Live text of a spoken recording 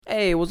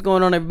Hey, what's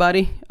going on,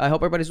 everybody? I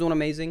hope everybody's doing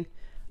amazing.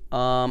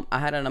 I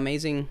had an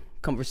amazing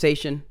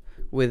conversation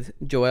with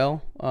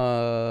Joel,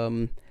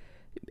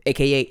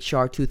 aka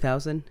Char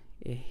 2000.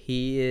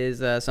 He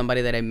is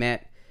somebody that I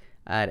met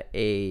at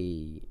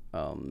a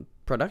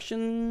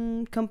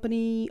production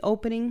company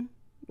opening.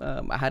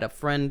 I had a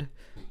friend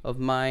of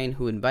mine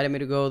who invited me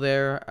to go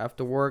there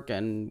after work,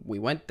 and we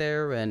went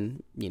there,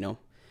 and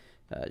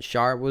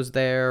Char was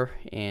there,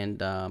 and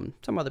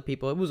some other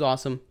people. It was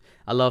awesome.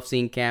 I love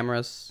seeing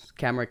cameras,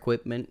 camera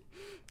equipment,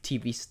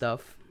 TV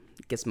stuff.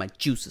 It gets my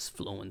juices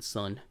flowing,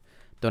 son.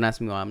 Don't ask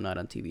me why I'm not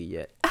on TV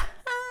yet.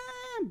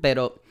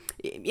 But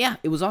yeah,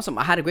 it was awesome.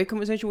 I had a great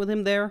conversation with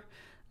him there.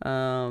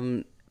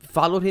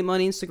 Followed him on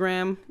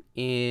Instagram,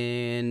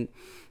 and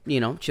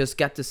just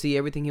got to see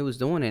everything he was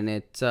doing,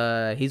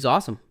 and he's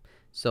awesome.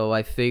 So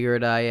I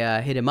figured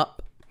I hit him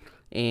up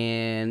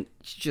and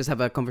just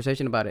have a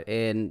conversation about it,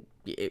 and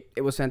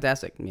it was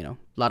fantastic. A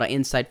lot of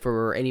insight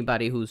for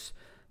anybody who's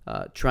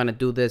trying to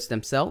do this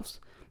themselves.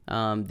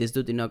 This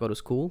dude did not go to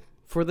school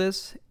for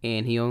this,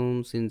 and he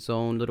owns his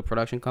own little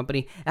production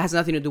company. It has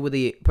nothing to do with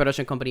the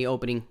production company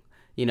opening,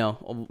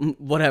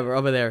 whatever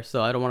over there.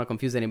 So I don't want to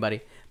confuse anybody.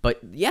 But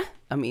yeah,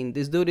 I mean,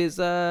 this dude is,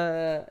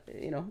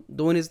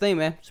 doing his thing,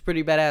 man. It's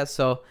pretty badass.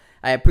 So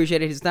I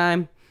appreciated his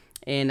time,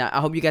 and I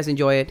hope you guys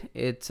enjoy it.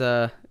 It's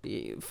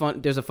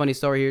fun. There's a funny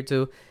story here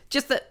too.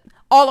 Just an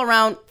all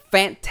around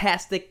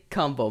fantastic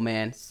combo,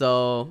 man.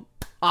 So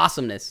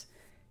awesomeness.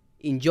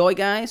 Enjoy,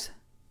 guys.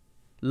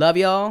 Love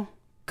y'all.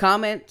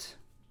 Comment,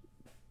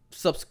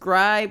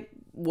 subscribe,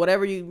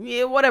 whatever.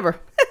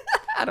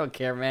 I don't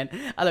care, man.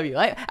 I love you.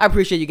 I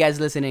appreciate you guys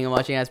listening and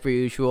watching as per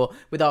usual.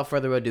 Without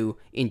further ado,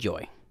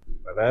 enjoy.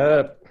 What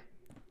up?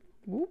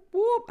 Whoop,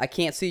 whoop. I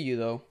can't see you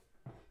though.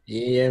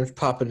 Yeah, I'm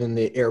popping in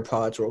the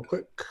AirPods real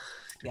quick.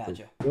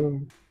 Gotcha.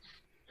 Boom.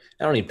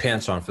 I don't need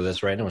pants on for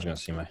this, right? No one's gonna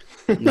see my.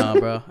 No,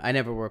 bro. I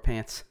never wear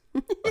pants.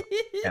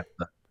 Yeah.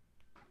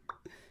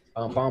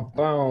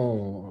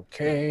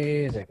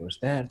 Okay, there goes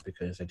that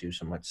because I do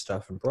so much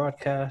stuff in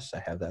broadcast. I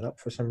have that up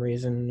for some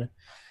reason.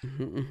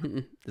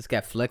 This guy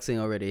flexing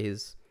already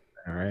his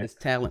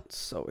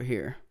talents over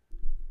here.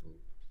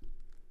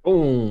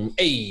 Boom.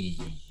 Hey.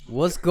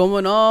 What's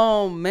going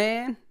on,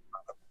 man?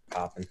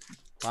 Popping.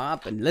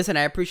 Listen,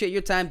 I appreciate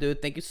your time,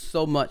 dude. Thank you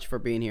so much for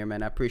being here,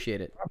 man. I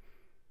appreciate it.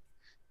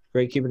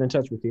 Great keeping in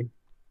touch with you.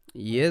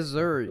 Yes,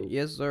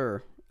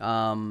 sir.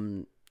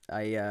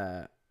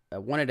 I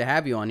wanted to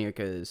have you on here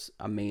because,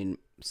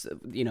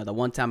 the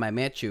one time I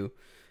met you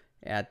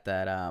at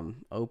that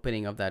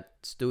opening of that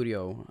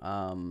studio,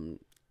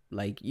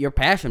 your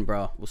passion,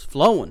 bro, was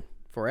flowing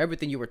for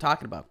everything you were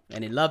talking about,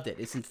 and he loved it.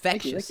 It's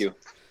infectious. Thank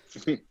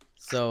you.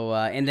 So,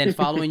 and then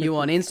following you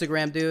on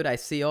Instagram, dude, I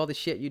see all the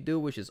shit you do,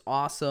 which is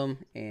awesome,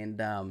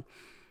 and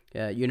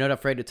you're not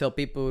afraid to tell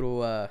people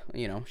to,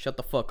 shut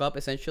the fuck up,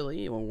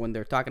 essentially, when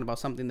they're talking about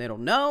something they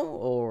don't know,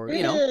 or,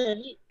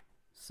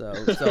 So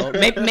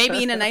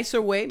maybe in a nicer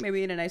way,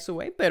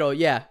 but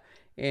yeah,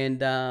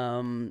 and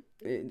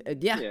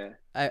yeah.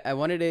 I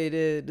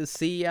wanted to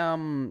see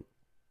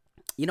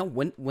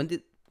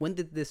when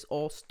did this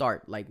all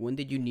start? Like, when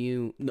did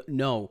you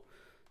know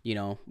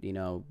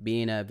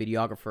being a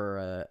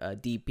videographer, a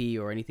DP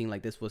or anything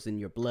like this was in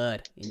your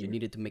blood and you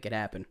needed to make it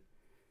happen?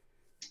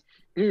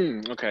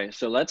 Okay,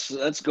 so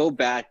let's go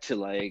back to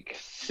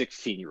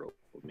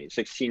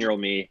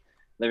 16-year-old me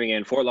living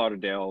in Fort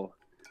Lauderdale.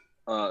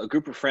 A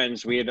group of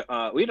friends, we'd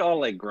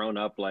all grown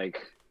up playing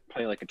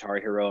Guitar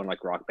Hero and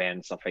Rock Band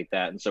and stuff like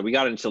that, and so we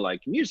got into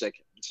music.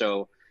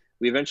 So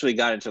we eventually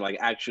got into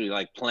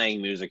actually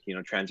playing music,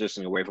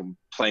 transitioning away from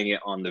playing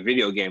it on the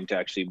video game to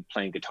actually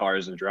playing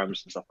guitars and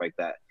drums and stuff like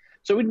that.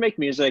 So we'd make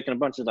music and a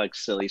bunch of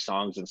silly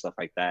songs and stuff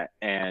like that.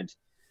 And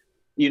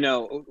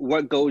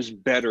what goes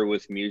better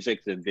with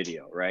music than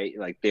video, right?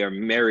 They are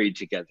married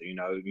together.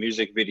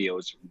 Music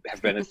videos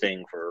have been a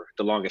thing for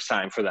the longest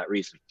time for that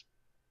reason.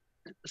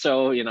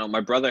 So, my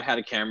brother had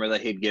a camera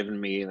that he'd given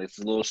me, this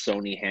little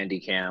Sony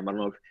Handycam. I don't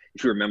know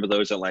if you remember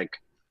those that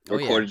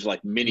recorded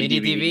mini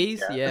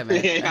DVDs. Yeah,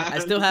 man. I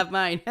still have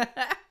mine.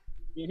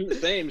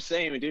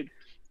 Same, dude.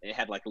 It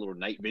had a little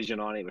night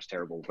vision on it. It was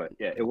terrible, but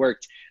yeah, it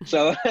worked.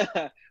 So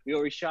we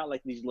always shot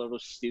these little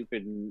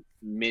stupid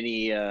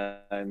mini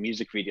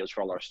music videos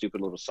for all our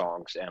stupid little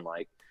songs. And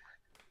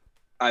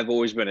I've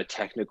always been a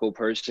technical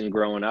person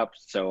growing up.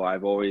 So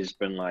I've always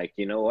been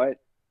you know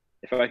what?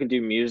 If I can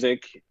do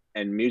music,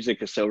 and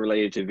music is so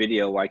related to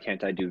video, why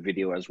can't I do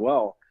video as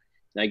well?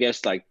 And I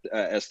guess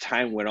as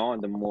time went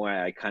on, the more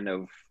I kind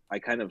of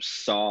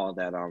saw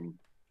that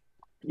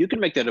you can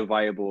make that a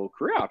viable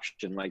career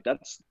option.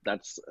 That's a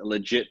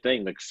legit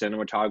thing.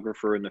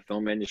 Cinematographer in the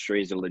film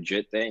industry is a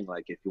legit thing.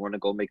 If you want to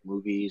go make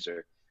movies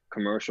or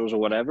commercials or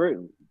whatever,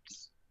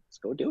 let's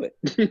go do it.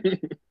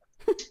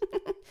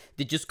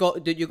 Did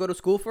you go to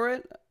school for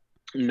it?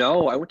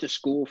 No, I went to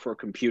school for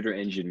computer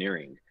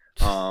engineering.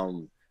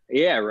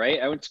 Yeah, right.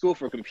 I went to school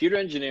for computer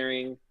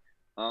engineering,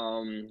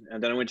 and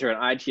then I went to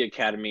an IT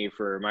academy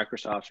for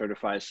Microsoft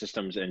Certified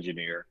Systems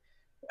Engineer.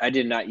 I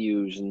did not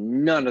use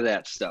none of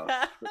that stuff.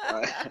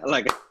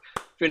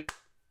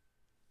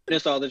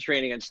 finished all the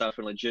training and stuff,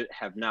 and legit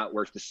have not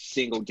worked a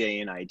single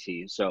day in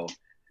IT. So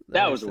That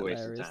that is was a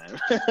waste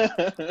hilarious.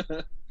 of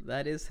time.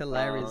 That is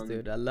hilarious, Um,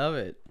 dude. I love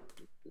it.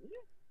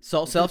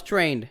 So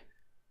self-trained.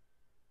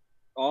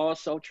 all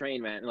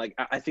self-trained, man. Like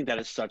I think that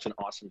is such an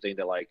awesome thing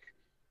that like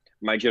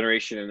my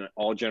generation and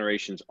all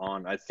generations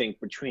on. I think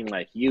between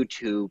like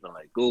YouTube and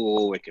like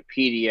Google,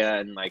 Wikipedia,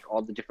 and like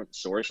all the different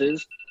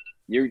sources,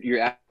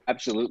 you're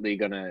absolutely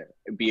gonna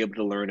be able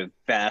to learn a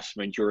vast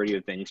majority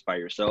of things by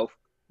yourself.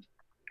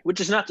 Which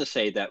is not to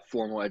say that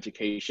formal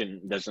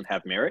education doesn't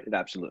have merit. It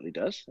absolutely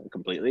does,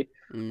 completely.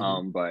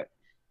 Hmm. But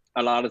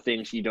a lot of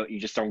things you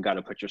just don't got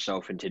to put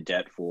yourself into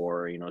debt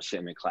for, sit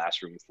in a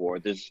classroom for.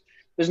 There's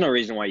no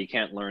reason why you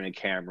can't learn a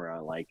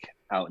camera like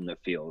out in the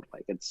field.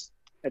 Like it's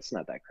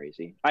not that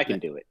crazy. I can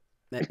do it.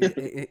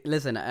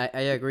 Listen,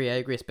 I agree. I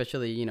agree,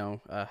 especially,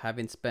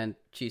 having spent,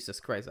 Jesus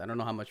Christ, I don't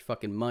know how much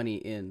fucking money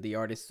in the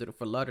Art Institute of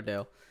Fort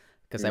Lauderdale,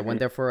 because I went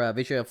there for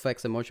visual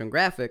effects and motion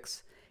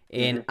graphics,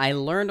 and I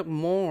learned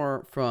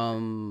more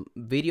from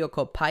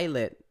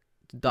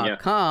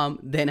videocopilot.com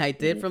than I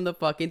did from the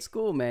fucking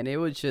school, man. It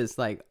was just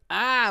like,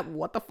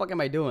 what the fuck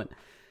am I doing?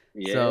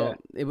 Yeah. So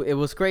it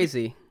was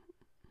crazy.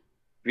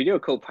 Video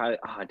Copilot.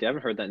 I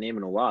haven't heard that name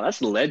in a while.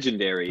 That's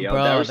legendary, yo.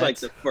 Bro, that was like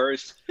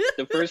that's-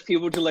 the first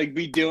people to like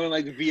be doing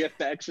like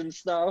VFX and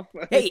stuff.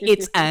 Hey,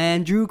 it's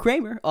Andrew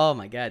Kramer. Oh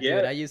my god, Yeah.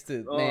 dude. I used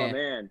to, Oh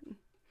man.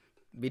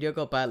 Video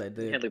Copilot,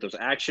 He dude. had like those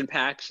action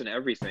packs and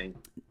everything.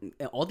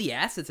 All the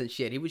assets and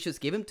shit. He would just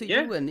give them to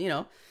Yeah. you, and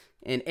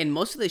and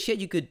most of the shit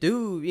you could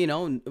do,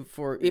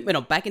 for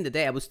back in the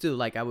day, I was still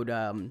like I would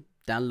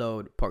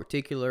download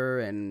Particular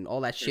and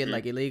all that shit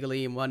like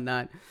illegally and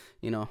whatnot.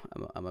 I'm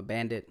a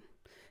bandit.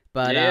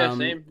 But Yeah,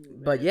 same.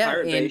 But yeah,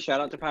 Pirate Bay. and Shout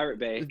out to Pirate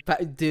Bay.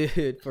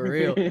 dude, for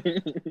real.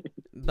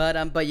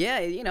 But yeah,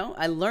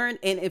 I learned,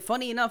 and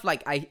funny enough,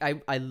 like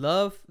I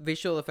love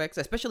visual effects,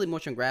 especially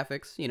motion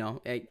graphics.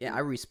 I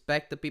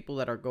respect the people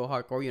that go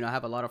hardcore. I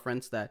have a lot of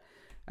friends that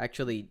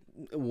actually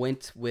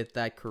went with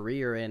that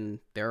career, and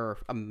they're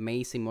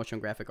amazing motion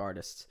graphic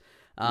artists.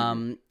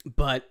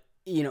 But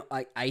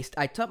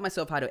I taught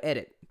myself how to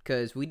edit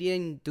because we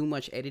didn't do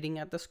much editing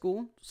at the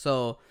school,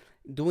 so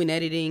doing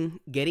editing,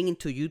 getting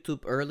into YouTube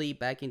early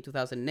back in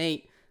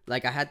 2008,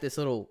 like I had this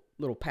little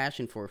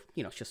passion for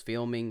just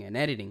filming and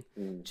editing.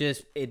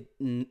 Just it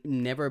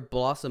never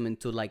blossomed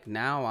into like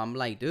now I'm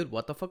like, dude,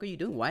 what the fuck are you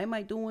doing? Why am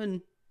I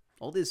doing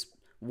all this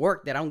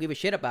work that I don't give a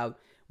shit about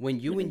when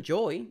you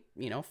enjoy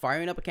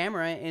firing up a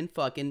camera and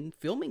fucking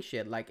filming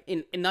shit? Like,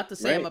 and not to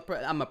say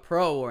I'm a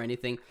pro or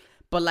anything,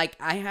 but like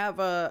I have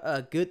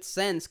a good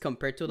sense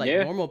compared to like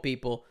normal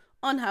people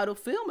on how to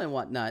film and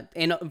whatnot.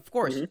 And of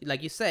course,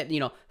 like you said,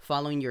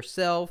 following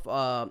yourself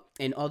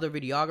and other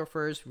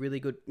videographers, really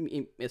good,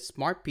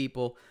 smart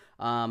people,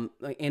 and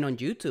on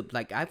YouTube.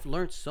 Like I've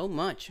learned so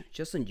much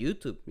just on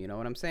YouTube. You know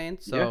what I'm saying?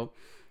 So,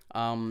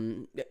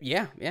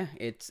 yeah,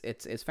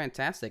 it's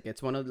fantastic.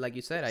 It's one of, like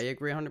you said, I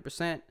agree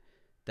 100%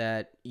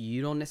 that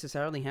you don't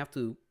necessarily have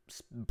to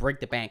break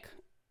the bank,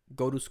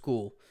 go to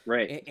school,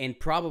 Right. and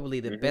probably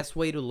the best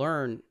way to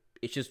learn,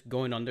 it's just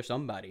going under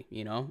somebody,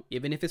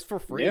 even if it's for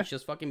free. Yeah.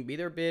 Just fucking be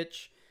their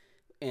bitch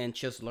and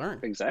just learn.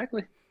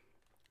 Exactly.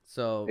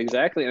 So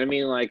Exactly. I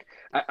mean, like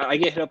I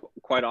get hit up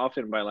quite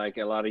often by like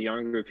a lot of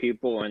younger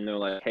people, and they're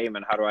like, "Hey,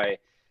 man, how do I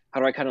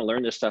kind of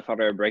learn this stuff? How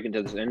do I break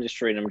into this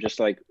industry?" And I'm just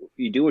like,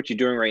 "You do what you're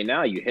doing right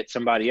now. You hit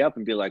somebody up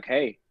and be like,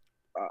 hey,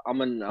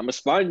 I'm a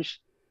sponge.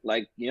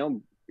 Like,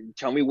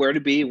 tell me where to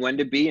be, when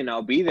to be, and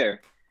I'll be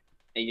there."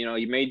 And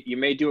you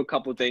may do a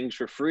couple things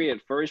for free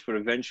at first, but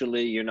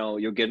eventually,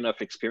 you'll get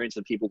enough experience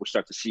that people will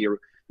start to see your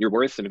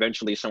worth, and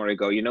eventually someone will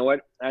go, you know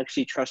what? I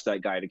actually trust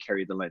that guy to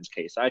carry the lens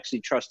case. I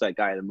actually trust that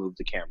guy to move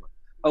the camera.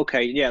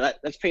 Okay, yeah,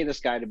 let's pay this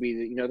guy to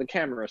be the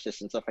camera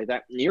assistant, stuff like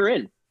that. And you're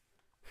in.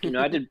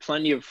 I did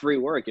plenty of free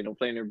work,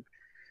 plenty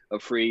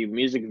of free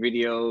music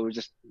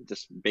videos,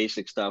 just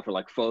basic stuff, or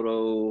like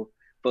photo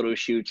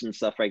shoots and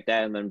stuff like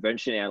that. And then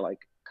eventually I like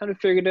kind of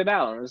figured it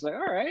out, and I was like,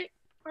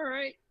 all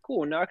right,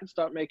 cool. Now I can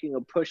start making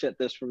a push at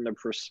this from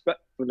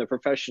the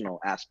professional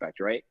aspect,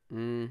 right?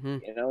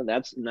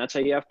 That's how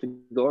you have to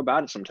go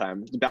about it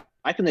sometimes.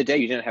 Back in the day,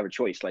 you didn't have a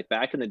choice. Like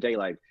back in the day,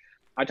 like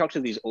I talked to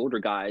these older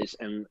guys,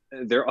 and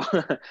they're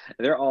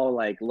all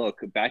like, look,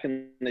 back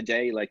in the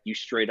day, like you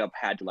straight up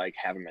had to like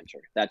have a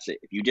mentor. That's it.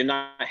 If you did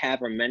not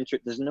have a mentor,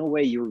 there's no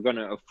way you were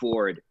gonna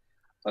afford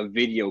a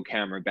video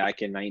camera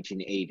back in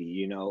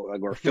 1980,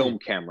 like, or a film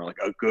camera, like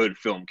a good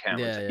film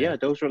camera. Yeah,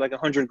 those were like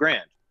 $100,000.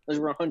 Those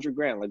were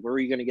 $100,000. Like, where are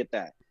you gonna get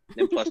that? And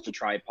then plus the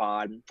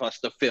tripod, plus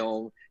the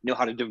film,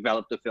 how to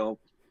develop the film.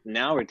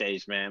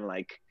 Nowadays, man,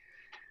 like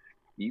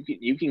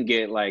you can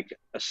get like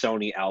a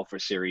Sony Alpha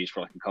series for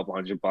like a couple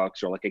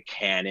 $100, or like a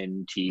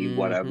Canon T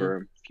whatever,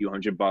 a few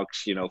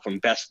 $100, from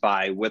Best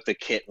Buy with the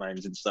kit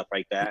lens and stuff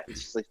like that.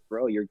 It's just like,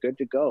 bro, you're good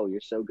to go. You're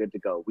so good to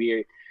go.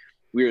 We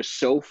are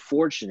so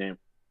fortunate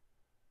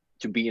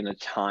to be in a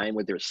time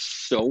where there's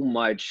so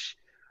much.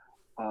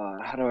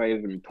 How do I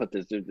even put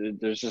this?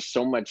 There's just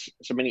so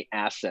many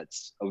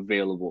assets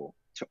available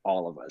to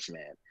all of us,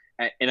 man.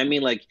 And I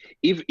mean, like,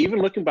 even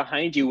looking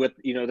behind you with,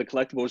 you know, the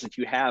collectibles that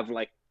you have,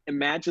 like,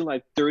 imagine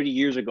like 30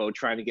 years ago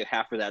trying to get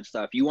half of that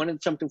stuff. You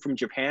wanted something from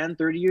Japan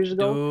 30 years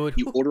ago, Dude.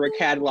 you order a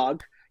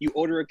catalog.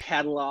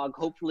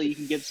 Hopefully you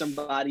can get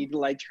somebody to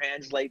like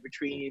translate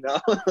between, you know.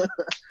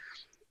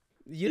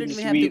 You didn't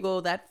even have to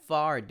go that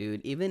far,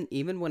 dude.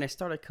 Even when I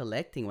started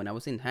collecting when I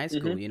was in high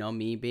school, you know,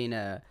 me being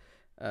a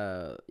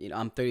you know,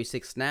 I'm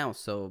 36 now,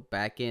 so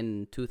back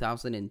in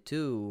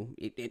 2002,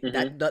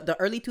 the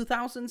early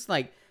 2000s,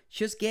 like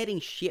just getting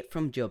shit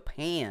from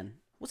Japan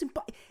was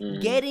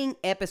getting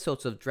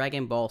episodes of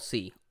Dragon Ball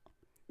Z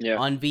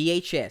on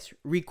VHS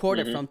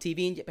recorded from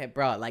TV in Japan,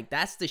 bro. Like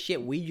that's the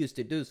shit we used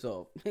to do.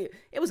 So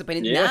it was a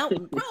pain. Now,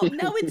 bro,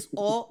 now it's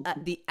all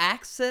the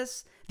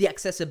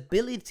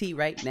accessibility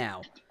right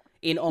now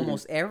in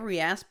almost every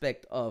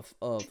aspect of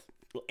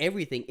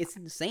everything. It's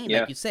insane.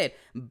 Like you said,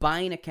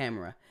 buying a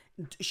camera,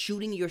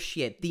 shooting your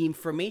shit. The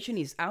information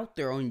is out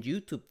there on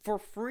YouTube for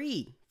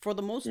free for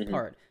the most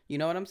part. You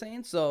know what I'm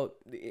saying? So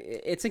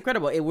it's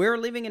incredible. We're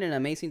living in an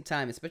amazing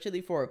time, especially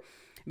for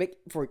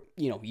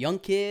you know, young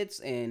kids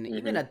and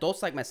even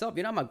adults like myself.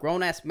 You know, I'm a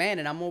grown ass man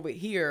and I'm over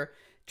here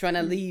trying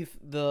to leave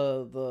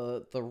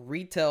the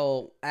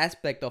retail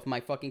aspect of my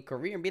fucking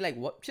career and be like,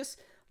 what? Just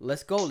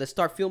let's go. Let's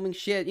start filming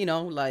shit. You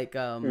know, like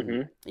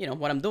you know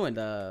what I'm doing,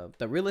 the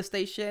real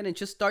estate shit, and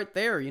just start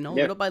there. You know,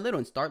 little by little,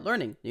 and start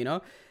learning. You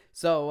know,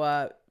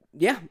 so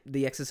yeah,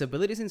 the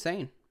accessibility is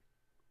insane.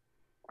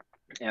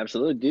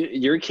 Absolutely,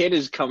 dude. Your kid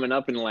is coming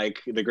up in like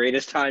the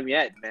greatest time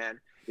yet, man.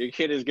 Your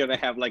kid is gonna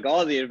have like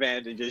all the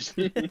advantages.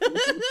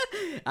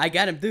 I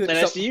got him, dude. And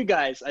I see you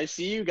guys,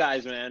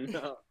 man.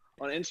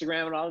 On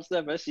Instagram and all that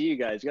stuff. I see you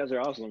guys. You guys are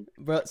awesome,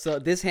 bro. So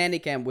this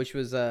Handycam, which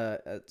was I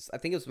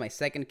think it was my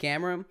second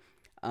camera,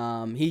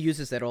 he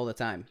uses it all the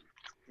time.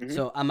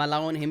 So I'm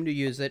allowing him to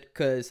use it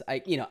because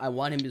I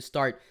want him to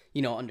start,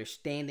 you know,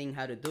 understanding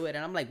how to do it.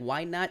 And I'm like,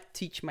 why not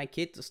teach my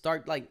kid to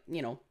start, like,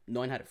 you know,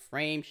 knowing how to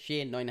frame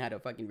shit, knowing how to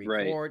fucking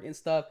record and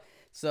stuff.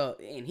 So,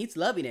 and he's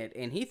loving it,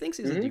 and he thinks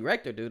he's a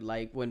director, dude.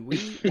 Like when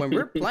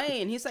we're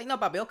playing, he's like, "No,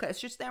 Bobby, okay,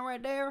 it's just stand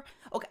right there.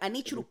 Okay, I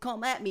need you to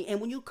come at me,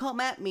 and when you come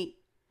at me,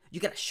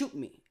 you gotta shoot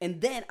me, and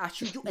then I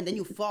shoot you, and then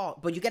you fall,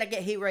 but you gotta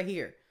get hit right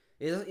here.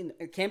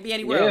 It can't be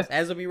anywhere else. It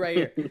has to be right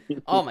here."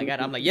 Oh my god,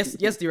 I'm like,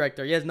 yes,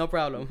 director, yes, no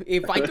problem.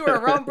 If I threw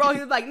it wrong, bro, he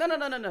was like, no,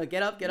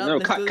 get up, no,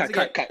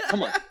 cut,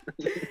 come on.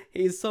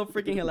 He's so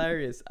freaking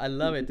hilarious. I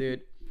love it,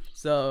 dude.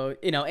 So,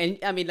 you know, and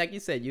I mean, like you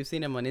said, you've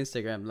seen him on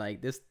Instagram.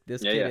 Like this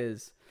kid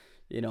is,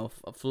 you know,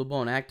 a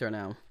full-blown actor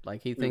now.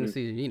 Like he thinks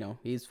he's, you know,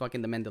 he's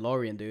fucking the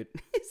Mandalorian, dude.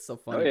 It's so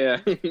funny. Oh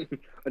yeah.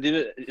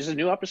 Is a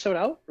new episode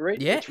out? Right?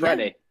 Yeah. It's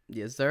Friday.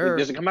 Yeah. Yes, sir.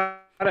 Does it come out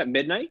at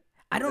midnight?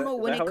 I don't know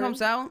when it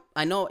comes out.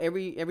 I know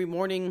every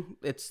morning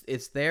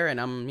it's there,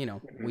 and I'm, you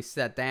know, we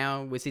sit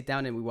down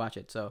and we watch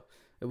it. So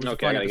it was a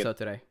fun episode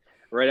today.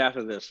 Right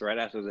after this.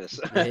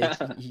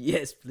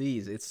 Yes,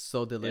 please. It's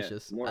so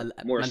delicious. Yeah,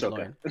 more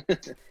Ahsoka.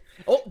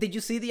 Oh, did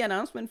you see the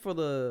announcement for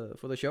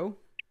the show?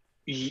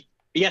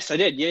 Yes, I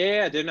did.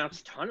 Yeah, they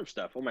announced a ton of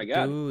stuff. Oh my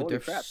god, dude,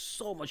 there's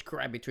so much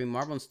crap between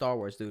Marvel and Star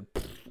Wars, dude.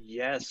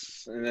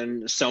 Yes, and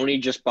then Sony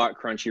just bought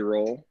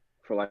Crunchyroll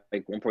for like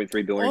 1.3 billion or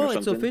something. Oh,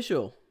 it's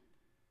official.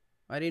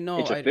 I didn't know.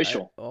 It's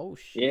official. Oh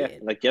shit. Yeah,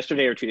 like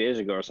yesterday or 2 days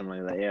ago or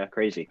something like that. Yeah,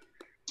 crazy.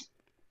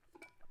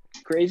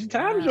 Crazy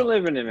times we're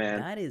living in, man.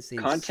 That is insane.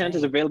 Content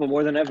is available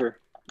more than ever.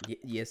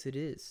 Yes, it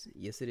is.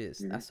 Yes, it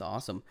is. That's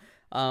awesome.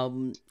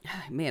 Man,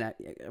 I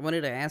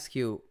wanted to ask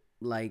you,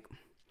 like,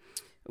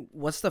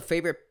 what's the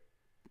favorite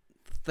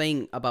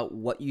thing about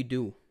what you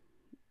do?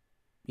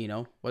 You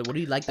know, what do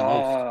you like the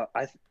most?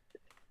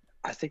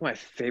 I think my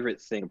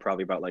favorite thing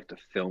probably about like the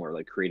film or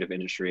like creative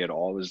industry at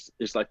all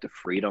is like the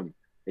freedom.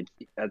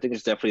 I think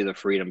it's definitely the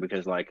freedom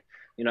because, like,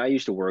 you know, I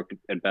used to work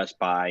at Best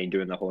Buy and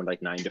doing the whole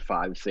like 9 to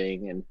 5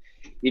 thing, and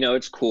you know,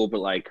 it's cool, but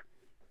like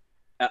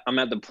I'm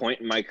at the point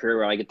in my career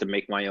where I get to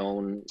make my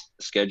own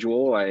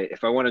schedule.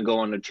 If I want to go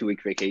on a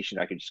 2-week vacation,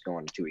 I could just go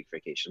on a 2-week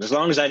vacation. As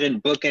long as I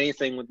didn't book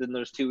anything within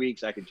those 2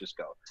 weeks, I could just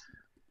go.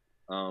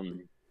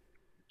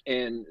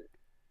 And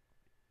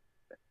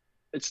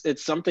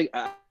it's something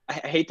I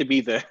hate to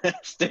be the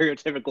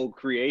stereotypical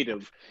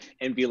creative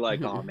and be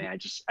like, oh man,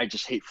 I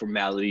just hate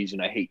formalities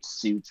and I hate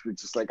suits.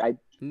 It's just like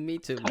me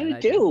too. I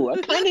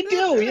kind of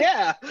do,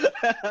 yeah.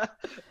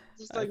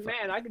 Just like,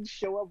 man, I can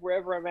show up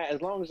wherever I'm at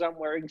as long as I'm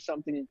wearing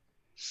something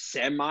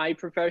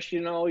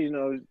semi-professional. You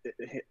know,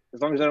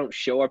 as long as I don't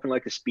show up in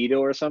like a Speedo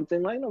or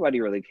something, like nobody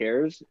really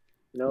cares.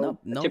 You know,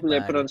 typically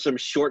I put on some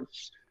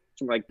shorts,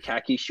 some like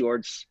khaki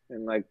shorts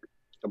and like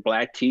a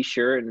black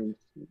t-shirt, and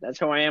that's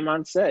how I am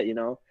on set. You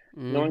know,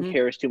 no one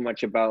cares too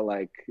much about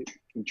like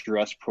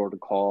dress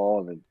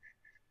protocol, and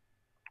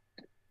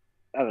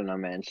I don't know,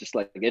 man. It's just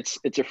like it's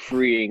a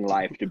freeing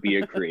life to be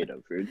a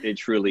creative. It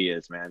truly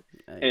is, man.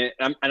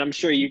 And I'm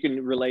sure you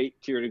can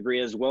relate to your degree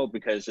as well,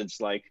 because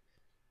it's like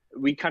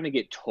we kind of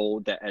get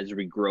told that as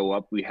we grow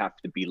up we have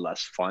to be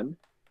less fun,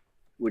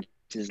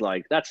 is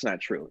like, that's not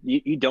true.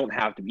 You don't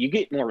have to. You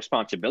get more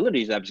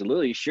responsibilities,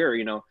 absolutely, sure,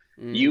 you know,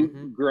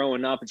 You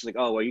growing up, it's like,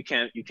 oh well, you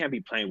can't be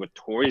playing with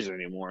toys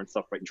anymore and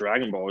stuff like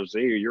Dragon Ball Z.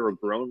 You're a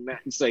grown man.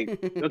 It's like,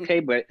 okay,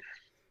 but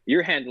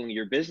you're handling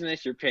your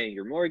business, you're paying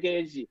your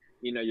mortgage,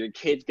 you know, your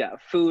kids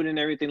got food and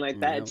everything like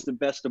that. Yep. It's the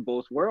best of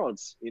both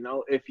worlds. You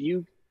know,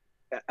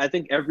 I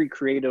think every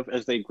creative,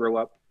 as they grow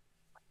up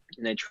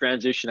and they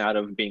transition out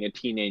of being a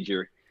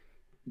teenager,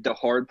 the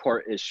hard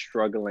part is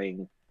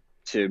struggling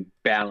to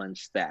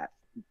balance that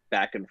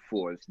back and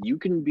forth. You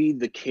can be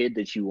the kid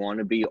that you want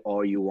to be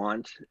all you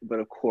want, but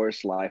of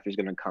course life is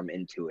going to come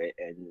into it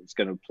and it's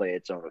going to play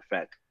its own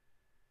effect.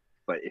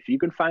 But if you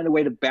can find a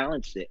way to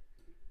balance it,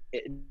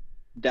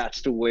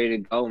 that's the way to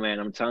go, man.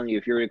 I'm telling you,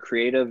 if you're a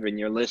creative and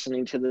you're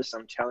listening to this,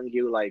 I'm telling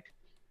you, like,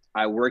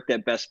 I worked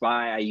at Best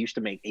Buy. I used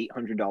to make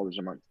 $800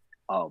 a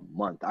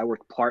month. I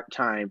worked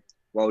part-time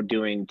while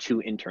doing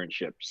 2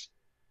 internships.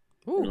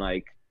 Ooh. And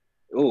like,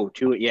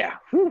 two, yeah.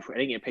 Whew, I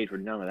didn't get paid for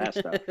none of that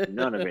stuff.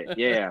 None of it.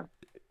 Yeah.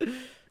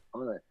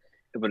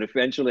 But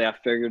eventually I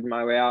figured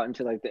my way out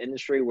into like the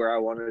industry where I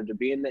wanted to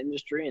be in the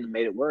industry and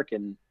made it work.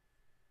 And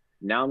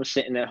now I'm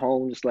sitting at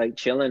home just like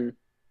chilling.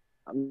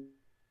 I'm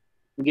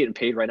getting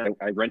paid right now.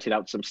 I rented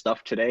out some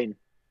stuff today and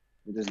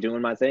I'm just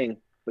doing my thing.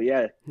 But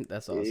yeah,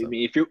 that's awesome. I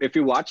mean, if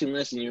you're watching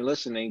this and you're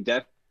listening,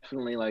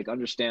 definitely like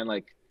understand,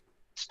 like,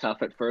 it's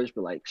tough at first,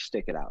 but like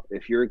stick it out.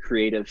 If you're a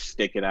creative,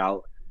 stick it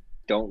out.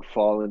 Don't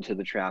fall into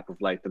the trap of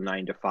like the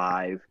 9 to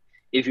 5.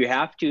 If you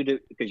have to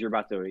because you're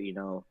about to, you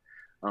know,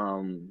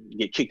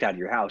 get kicked out of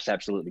your house,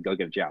 absolutely go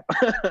get a job.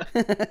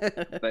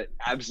 But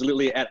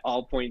absolutely at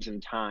all points in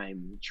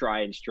time,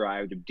 try and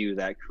strive to do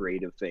that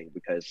creative thing,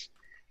 because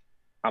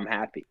I'm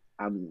happy.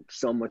 I'm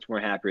so much more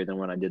happier than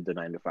when I did the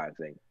 9 to 5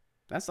 thing.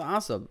 That's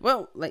awesome.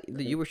 Well, like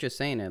you were just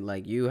saying it,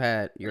 like you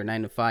had your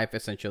 9 to 5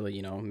 essentially,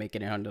 you know,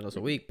 making $100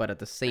 a week, but at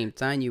the same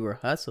time you were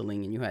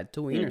hustling and you had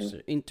 2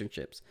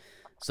 internships.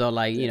 So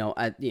like, you know,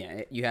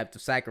 you have to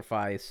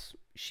sacrifice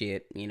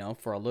shit, you know,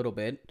 for a little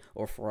bit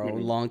or for a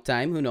long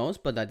time, who knows?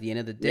 But at the end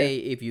of the day,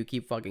 if you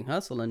keep fucking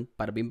hustling,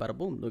 bada bing, bada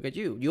boom, look at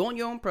you. You own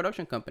your own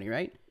production company,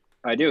 right?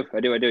 I do.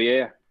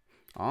 Yeah.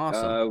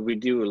 Awesome. We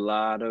do a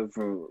lot of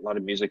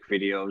music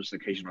videos,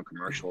 occasional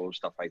commercials,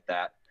 stuff like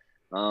that.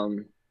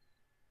 And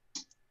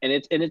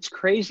it's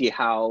crazy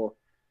how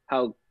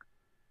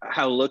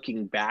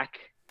looking back,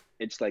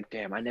 it's like,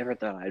 damn, I never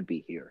thought I'd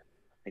be here.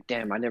 Like,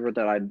 damn, I never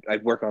thought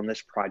I'd work on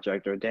this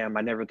project, or damn,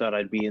 I never thought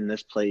I'd be in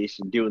this place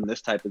and doing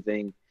this type of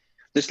thing.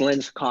 This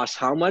lens costs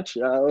how much?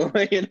 You know,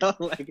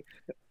 like,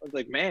 I was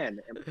like, man,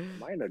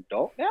 am I an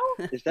adult now?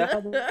 Is that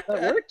how that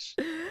works?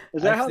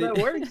 Is that how that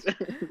works?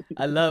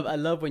 I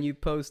love when you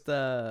post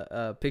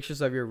pictures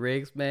of your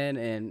rigs, man,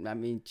 and I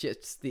mean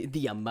just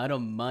the amount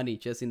of money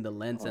just in the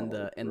lens and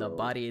the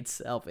body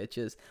itself. It's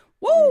just,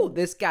 whoa,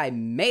 this guy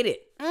made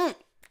it.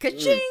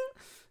 Ka-ching!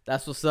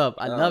 That's what's up.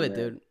 I love it,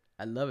 dude.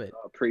 I love it.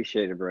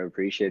 Appreciate it, bro.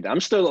 Appreciate it. I'm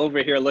still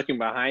over here looking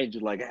behind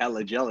you like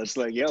hella jealous.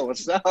 Like, yo,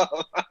 what's up?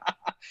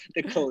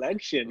 The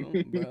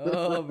collection.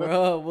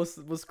 Bro,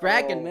 what's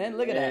cracking, man?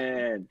 Look at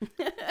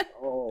that.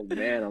 Oh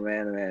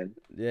man.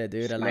 Yeah,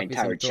 dude. I love my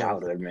entire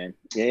childhood, man.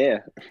 Yeah.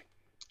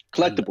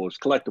 Collectibles.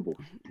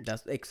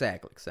 That's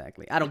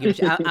exactly. I don't give a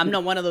shit. I'm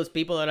not one of those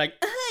people that are like,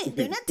 hey,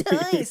 they're not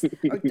toys.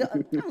 I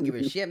don't give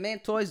a shit, man.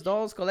 Toys,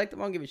 dolls, collectible.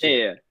 I don't give a shit.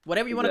 Yeah.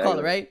 Whatever you want to call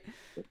it, right?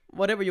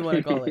 Whatever you want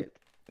to call it.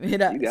 You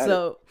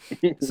know,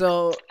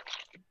 so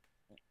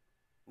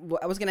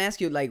I was gonna ask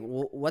you, like,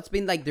 what's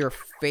been like your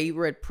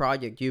favorite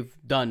project you've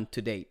done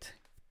to date?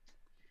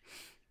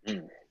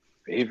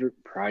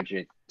 Favorite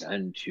project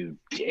done to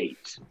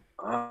date?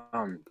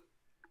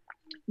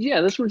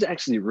 Yeah, this one's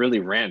actually really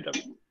random.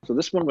 So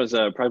this one was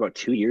probably about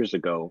 2 years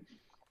ago.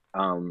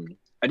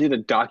 I did a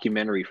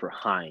documentary for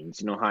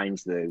Heinz. You know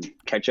Heinz, the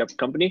ketchup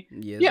company?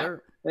 Yes, yeah,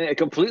 sir.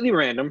 Completely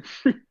random.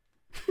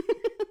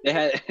 They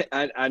had,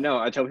 I know.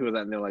 I tell people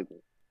that, and they're like,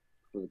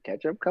 "The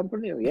ketchup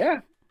company?"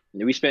 Yeah.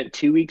 And we spent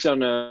 2 weeks on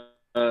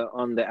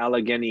the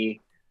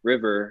Allegheny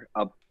River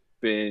up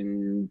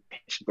in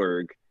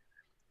Pittsburgh,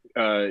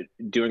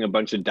 doing a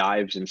bunch of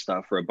dives and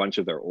stuff for a bunch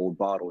of their old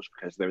bottles,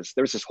 because there's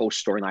this whole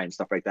storyline and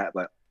stuff like that.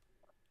 But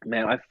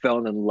man, I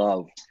fell in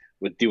love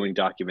with doing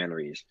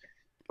documentaries.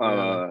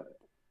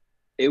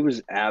 It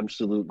was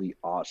absolutely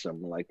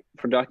awesome. Like,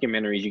 for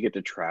documentaries, you get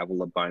to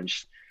travel a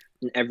bunch.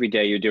 And every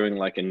day you're doing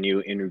like a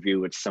new interview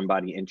with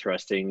somebody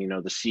interesting, you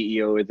know, the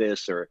CEO of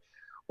this or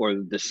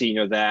the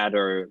CEO of that,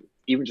 or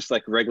even just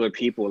like regular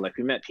people. Like,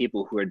 we met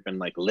people who had been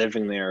like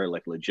living there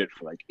like legit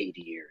for like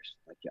 80 years.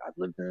 Like, yeah, I've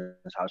lived in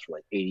this house for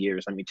like 80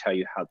 years. Let me tell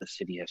you how the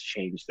city has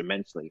changed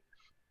immensely.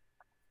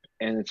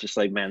 And it's just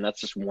like, man, that's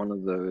just one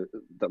of the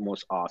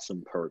most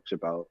awesome perks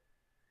about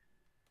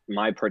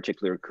my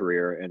particular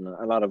career. And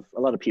a lot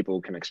of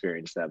people can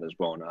experience that as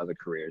well in other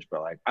careers.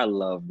 But like, I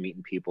love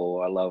meeting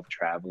people. I love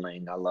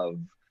traveling. I love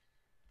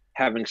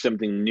having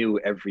something new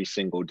every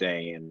single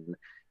day. And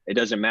it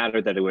doesn't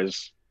matter that it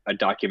was a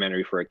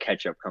documentary for a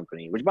ketchup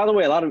company, which, by the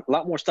way, a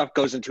lot more stuff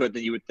goes into it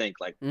than you would think.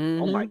 Like,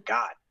 oh my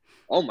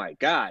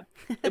God,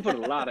 they put a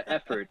lot of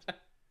effort.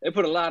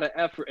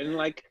 And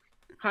like,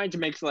 Heinz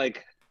makes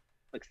like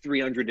like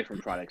 300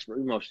 different products, but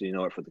we mostly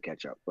know it for the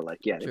ketchup. But like,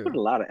 yeah, they True. put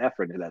a lot of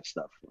effort into that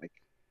stuff. Like,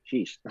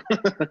 jeez.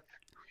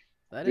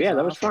 That is Yeah,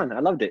 that was awesome. fun. I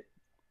loved it.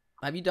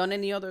 Have you done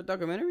any other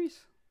documentaries?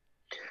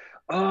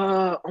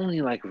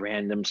 Only like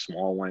random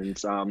small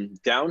ones.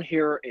 Down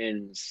here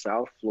in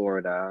South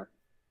Florida,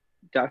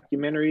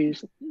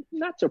 documentaries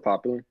not so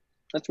popular.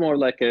 That's more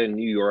like a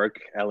New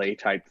York, LA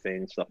type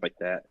thing, stuff like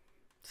that.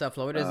 South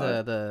Florida is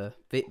Uh, the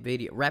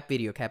video rap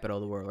video capital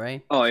of the world,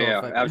 right? oh So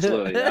yeah, fuck.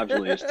 absolutely,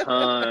 absolutely. There's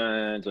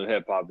tons of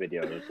hip hop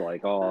videos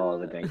like all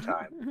the dang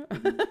time.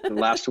 The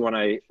last one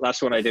I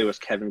did was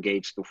Kevin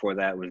Gates. Before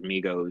that was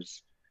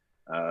Migos.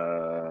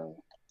 I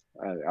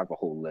have a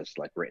whole list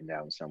like written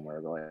down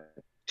somewhere. But, like,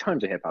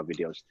 tons of hip hop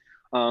videos.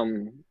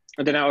 And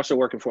then I also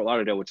work in Fort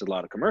Lauderdale, which is a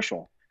lot of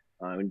commercial.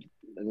 I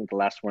think the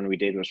last one we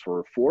did was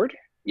for Ford.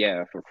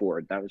 Yeah, for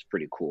Ford. That was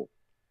pretty cool.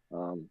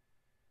 Um,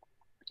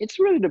 it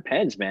really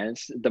depends, man.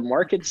 The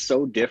market's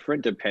so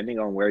different depending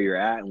on where you're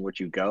at and what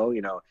you go.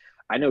 You know,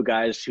 I know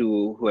guys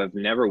who have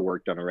never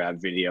worked on a rap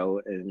video,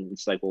 and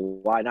it's like, well,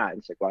 why not?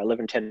 It's like, well, I live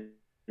in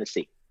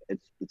Tennessee.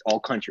 It's all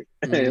country.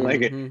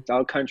 Like Mhm. it's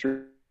all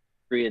country.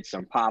 It's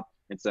some pop.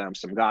 It's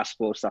some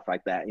gospel stuff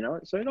like that. You know,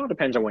 so it all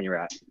depends on when you're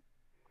at.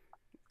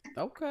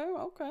 Okay,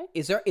 okay.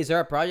 Is there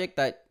a project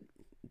that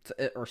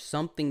or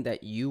something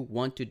that you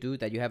want to do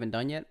that you haven't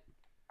done yet?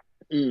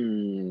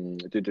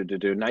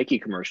 Nike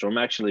commercial. I'm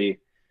actually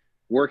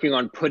working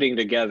on putting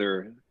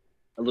together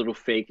a little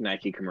fake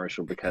Nike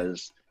commercial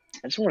because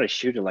I just want to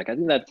shoot it. Like I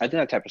think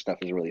that type of stuff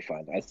is really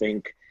fun. I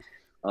think,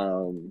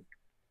 and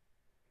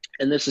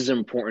this is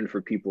important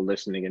for people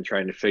listening and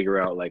trying to figure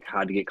out like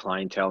how to get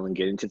clientele and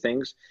get into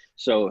things.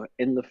 So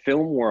in the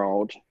film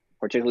world,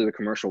 particularly the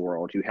commercial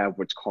world, you have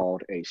what's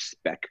called a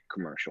spec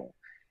commercial.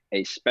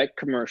 A spec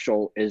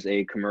commercial is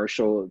a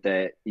commercial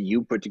that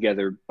you put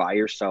together by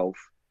yourself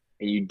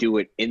and you do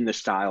it in the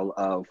style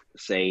of,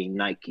 say,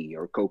 Nike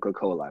or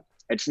Coca-Cola.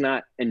 It's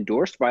not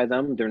endorsed by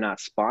them. They're not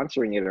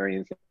sponsoring it or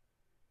anything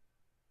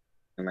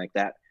like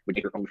that. We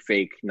take your own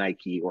fake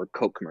Nike or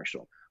Coke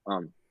commercial.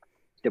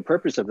 The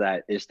purpose of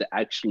that is to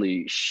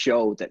actually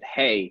show that,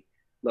 hey,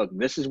 look,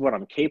 this is what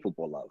I'm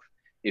capable of.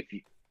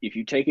 If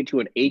you take it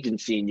to an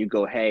agency and you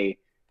go, hey,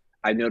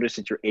 I noticed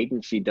that your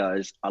agency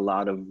does a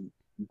lot of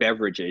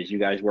beverages. You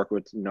guys work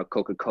with, you know,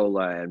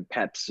 Coca-Cola and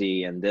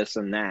Pepsi and this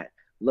and that.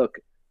 Look,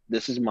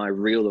 this is my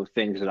reel of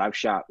things that I've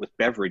shot with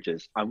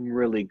beverages. I'm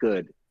really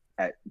good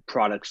at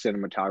product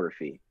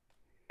cinematography.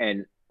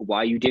 And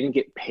while you didn't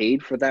get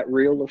paid for that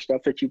reel of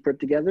stuff that you put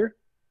together,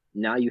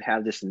 now you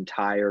have this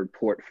entire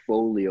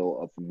portfolio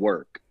of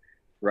work,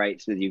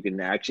 right? So that you can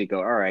actually go,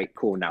 all right,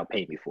 cool, now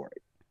pay me for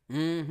it.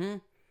 Mm-hmm.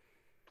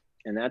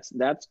 And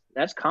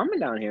that's common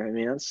down here. I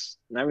mean, that's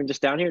not even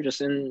just down here, just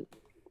in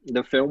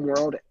the film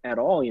world at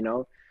all. You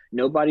know,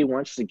 nobody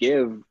wants to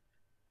give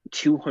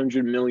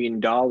 $200 million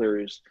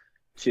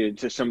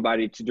to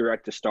somebody to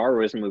direct a Star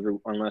Wars movie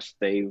unless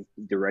they've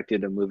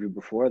directed a movie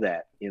before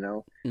that. You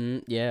know.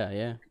 Yeah,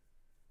 yeah.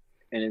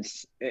 And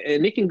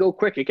it can go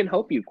quick. It can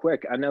help you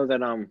quick. I know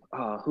that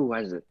who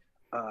was it?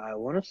 I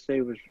want to say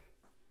it was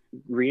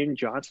Rian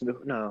Johnson.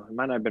 No, it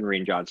might not have been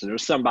Rian Johnson. It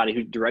was somebody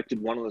who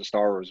directed one of the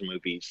Star Wars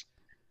movies.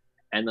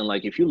 And then,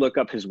 like, if you look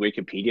up his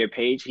Wikipedia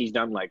page, he's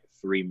done like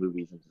 3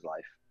 movies in his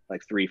life,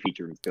 like 3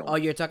 feature films. Oh,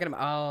 you're talking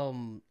about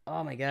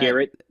oh my god,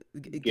 Gareth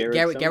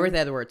Gareth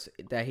Edwards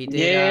that he did.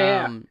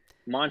 Yeah,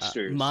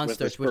 Monsters.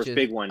 Monsters, was which his is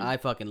big one. I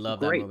fucking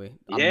love Great. that movie.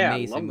 Yeah,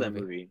 Amazing I love that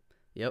movie.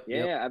 Yep.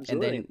 Yeah, yep.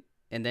 absolutely.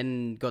 And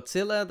then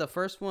Godzilla, the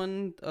first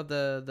one of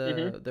the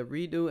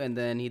redo, and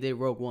then he did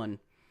Rogue One.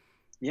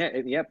 Yeah,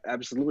 yep,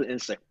 absolutely. And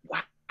it's like,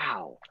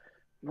 wow,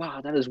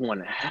 that is one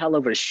hell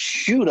of a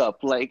shoot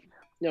up. Like,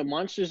 you know,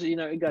 Monsters, you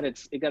know, it got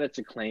its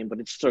acclaim,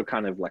 but it's still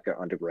kind of like an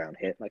underground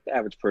hit. Like the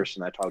average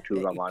person I talk to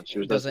about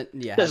Monsters doesn't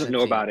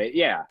know about it.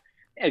 Yeah,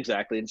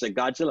 exactly. It's like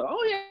Godzilla.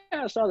 Oh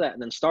yeah, I saw that.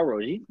 And then Star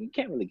Wars, you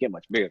can't really get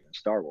much bigger than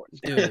Star Wars.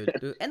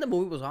 dude. And the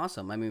movie was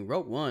awesome. I mean,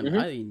 Rogue One,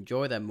 I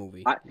enjoy that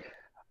movie.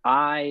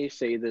 I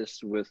say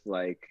this with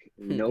like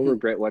no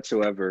regret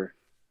whatsoever.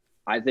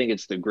 I think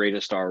it's the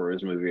greatest Star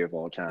Wars movie of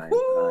all time.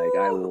 Like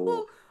I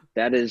will.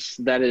 That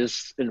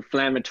is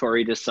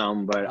inflammatory to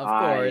some, but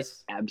I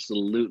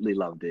absolutely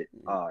loved it.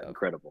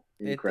 Incredible.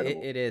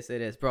 It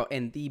is, bro.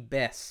 And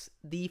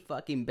the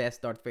fucking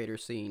best Darth Vader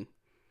scene.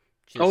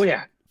 Just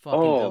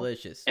fucking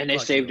delicious. And they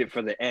saved it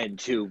for the end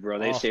too, bro.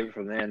 They saved it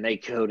for the end. They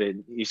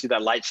coded. You see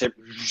that lightsaber?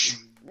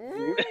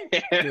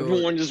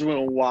 Everyone just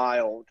went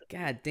wild.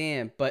 God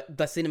damn! But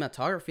the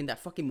cinematography in that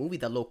fucking movie,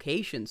 the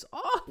locations,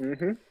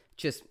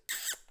 just.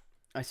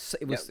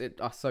 It was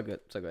so good,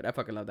 so good. I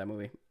fucking love that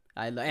movie.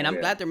 I'm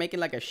glad they're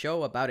making like a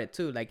show about it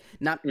too, like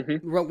not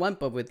Rogue One,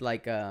 but with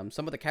like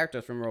some of the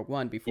characters from Rogue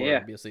One before,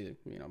 obviously,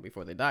 you know,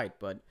 before they died.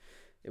 But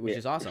it was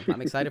just awesome.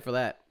 I'm excited for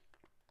that.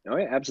 Oh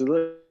yeah,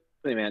 absolutely,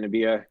 man.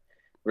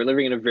 We're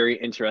living in a very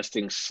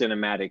interesting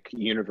cinematic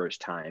universe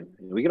time.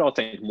 We could all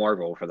thank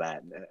Marvel for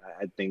that.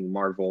 I think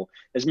Marvel,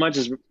 as much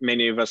as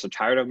many of us are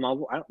tired of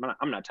Marvel,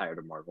 I'm not tired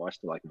of Marvel. I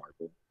still like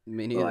Marvel.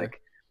 Me neither. Like,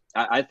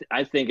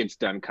 I think it's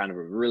done kind of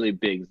a really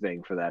big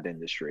thing for that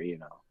industry, you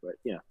know. But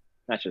you know,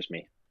 that's just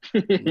me.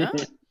 No,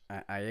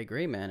 I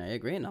agree, man. I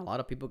agree, and a lot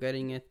of people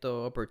getting it the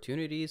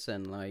opportunities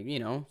and like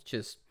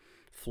just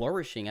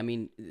flourishing. I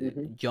mean,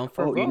 John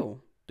Oh, Favreau,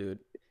 dude.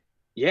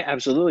 yeah,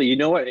 absolutely. You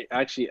know what?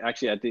 Actually, I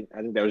think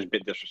that was a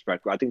bit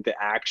disrespectful. I think the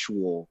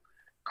actual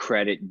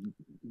credit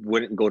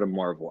wouldn't go to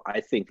Marvel.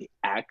 I think the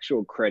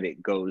actual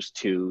credit goes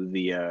to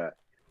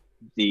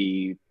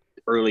the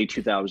early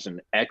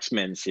 2000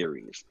 X-Men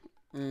series.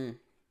 Mm.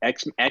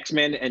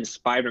 X-Men and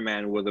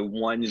Spider-Man were the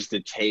ones to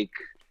take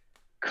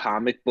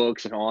comic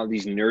books and all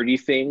these nerdy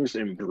things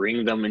and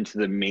bring them into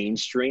the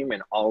mainstream,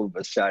 and all of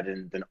a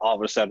sudden,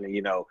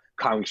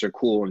 comics are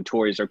cool and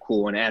toys are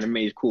cool and anime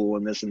is cool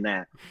and this and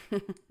that.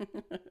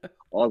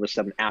 All of a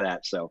sudden out of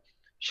that. So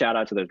shout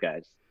out to those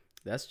guys.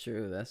 That's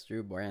true. That's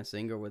true. Bryan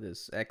Singer with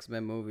his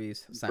X-Men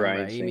movies, Sam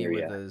Bryan Raimi Singer, with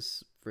yeah.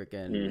 his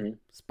freaking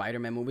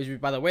Spider-Man movies.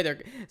 Which, by the way,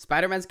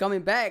 Spider-Man's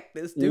coming back.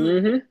 This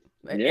dude,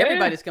 Yeah.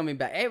 Everybody's coming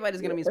back.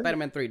 Everybody's gonna be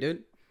Spider-Man 3,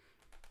 dude.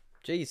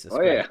 Jesus.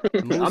 Oh yeah, Christ.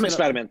 The movie's I'm in gonna-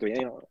 Spider-Man 3.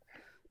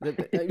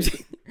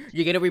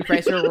 You gonna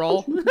reprise your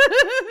role?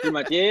 Pretty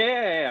much.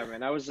 Yeah,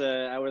 man. I was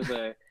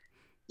a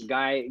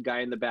guy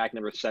in the back,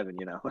 number 7.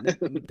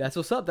 That's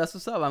what's up. That's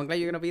what's up. I'm glad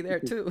you're gonna be there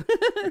too.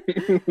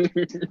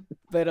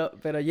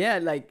 But yeah,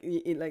 like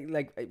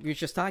you're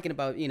just talking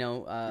about,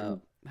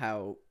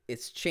 how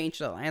it's changed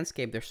the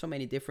landscape. There's so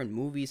many different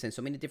movies and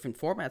so many different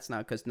formats now.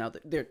 Because now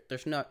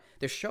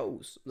there's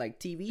shows like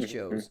TV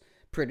shows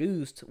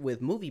produced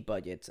with movie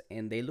budgets,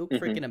 and they look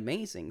freaking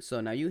amazing. So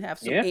now you have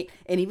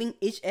and even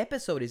each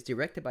episode is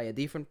directed by a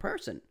different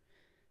person.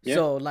 Yeah.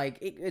 So like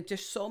it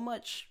just so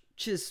much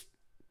just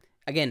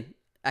again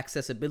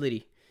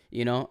accessibility.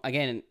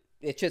 Again,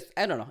 it's just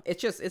I don't know.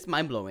 It's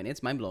mind blowing.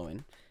 It's mind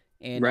blowing.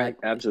 And Right,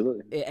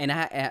 absolutely. And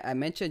I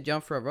mentioned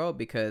John Favreau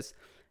because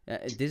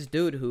this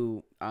dude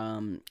who,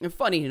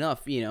 funny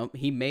enough,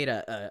 he made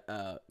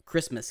a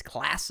Christmas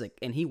classic,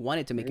 and he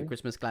wanted to make a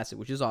Christmas classic,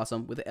 which is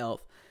awesome, with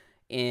Elf.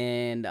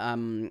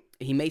 And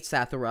he made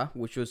Sathura,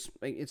 which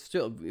it's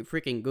still a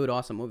freaking good,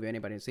 awesome movie.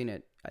 Anybody has seen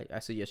it, I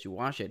suggest you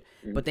watch it.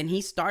 But then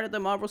he started the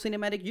Marvel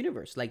Cinematic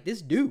Universe, like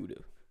this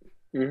dude.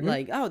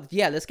 Like, oh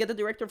yeah, let's get the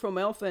director from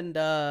Elf and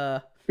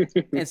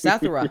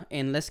Sathura,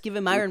 and let's give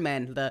him Iron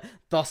Man, the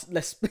first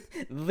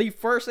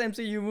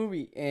MCU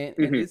movie, and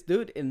this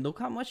dude, and look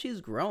how much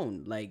he's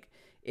grown. Like,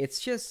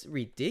 it's just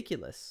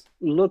ridiculous.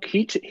 Look,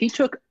 he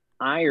took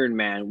Iron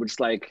Man, which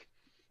like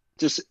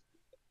just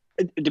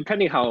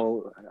depending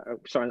how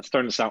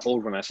starting to sound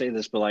old when I say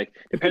this, but like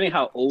depending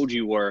how old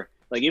you were.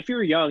 Like, if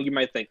you're young, you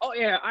might think, oh,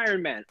 yeah,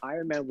 Iron Man.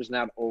 Iron Man was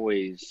not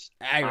always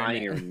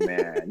Iron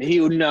Man.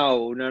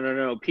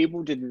 No.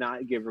 People did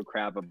not give a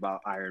crap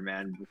about Iron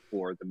Man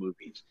before the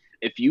movies.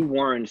 If you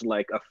weren't,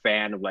 like, a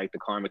fan of, like, the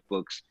comic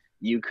books,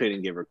 you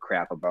couldn't give a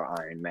crap about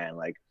Iron Man.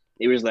 Like,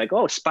 it was like,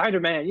 oh,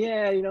 Spider-Man,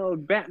 yeah,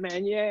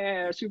 Batman,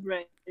 yeah,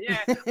 Superman,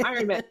 yeah,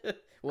 Iron Man.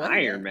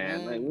 Iron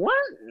Man? Like,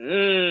 what?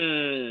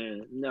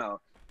 No.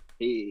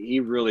 He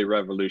really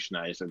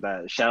revolutionized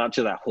that. Shout out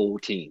to that whole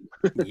team.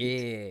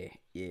 Yeah.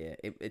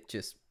 It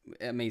just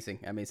amazing.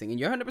 And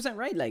you're 100%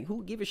 right. Like,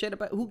 who gave a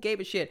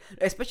shit?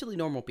 Especially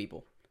normal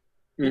people.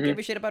 Who gave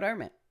a shit about Iron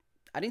Man?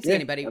 I didn't see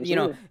anybody.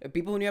 Absolutely.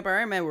 People who knew about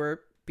Iron Man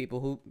were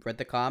people who read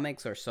the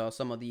comics or saw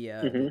some of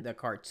the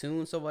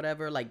cartoons or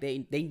whatever. Like,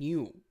 they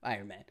knew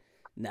Iron Man.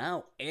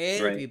 Now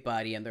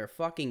everybody and their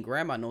fucking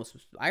grandma knows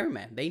Iron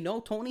Man. They know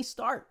Tony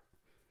Stark.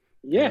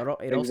 Yeah,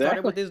 it all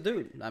started with this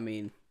dude. I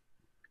mean,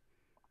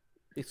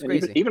 it's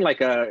crazy.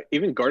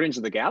 Even Guardians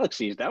of the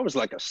Galaxies, that was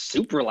like a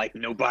super, like,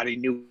 nobody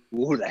knew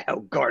who the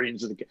hell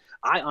Guardians of the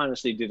I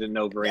honestly didn't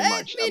know very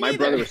much.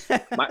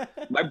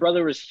 My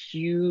brother was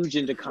huge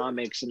into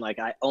comics, and like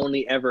I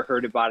only ever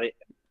heard about it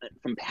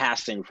from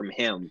passing from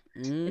him,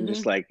 and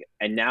just like,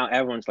 and now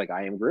everyone's like,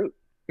 I am Groot.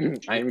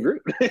 I am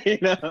Groot.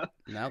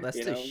 Now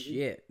that's the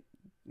shit.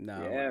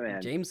 No, yeah,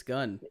 man. James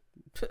Gunn.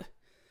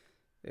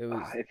 It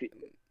was.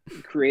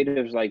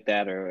 Creatives like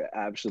that are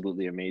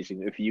absolutely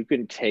amazing. If you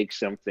can take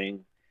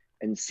something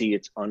and see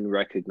its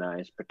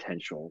unrecognized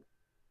potential,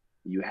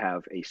 you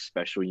have a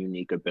special,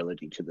 unique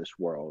ability to this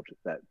world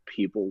that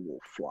people will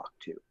flock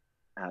to.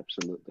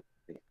 Absolutely.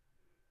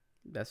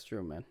 That's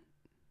true, man.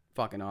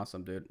 Fucking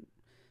awesome, dude.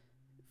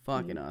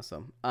 Fucking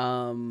awesome.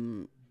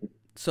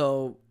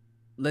 So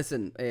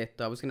listen,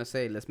 I was gonna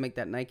say, let's make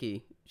that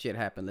Nike shit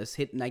happen. Let's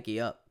hit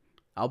Nike up.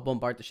 I'll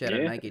bombard the shit out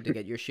of Nike to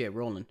get your shit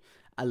rolling.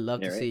 I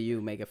love to see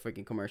you make a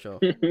freaking commercial.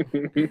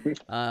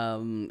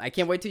 I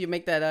can't wait till you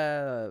make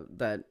that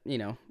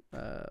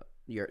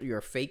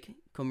your fake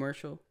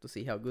commercial to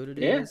see how good it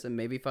is, and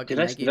maybe fucking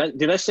Nike.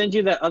 Did I send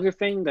you that other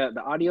thing,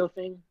 the audio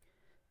thing?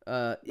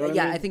 I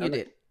think you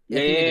did.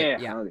 Yeah.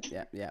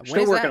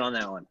 Still working on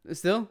that one.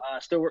 Still?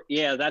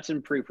 Yeah, that's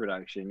in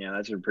pre-production.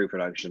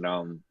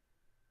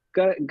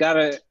 Got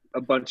a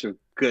bunch of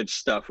good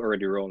stuff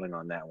already rolling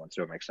on that one,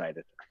 so I'm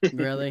excited.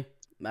 Really?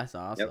 That's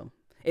awesome. Yep.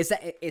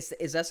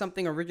 Is that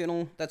something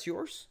original that's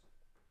yours?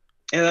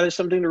 Yeah, that is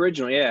something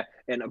original, yeah.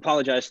 And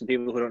apologize to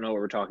people who don't know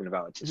what we're talking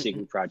about. It's a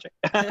secret project.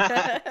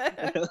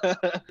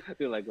 I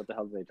feel like, what the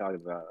hell are they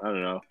talking about? I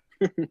don't know.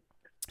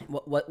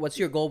 What's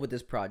your goal with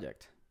this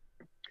project?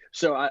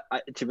 So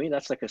to me,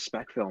 that's like a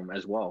spec film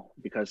as well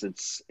because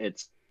it's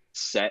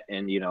set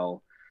in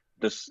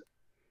this.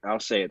 I'll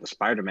say it, the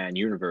Spider-Man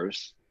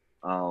universe.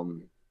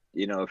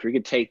 If we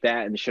could take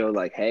that and show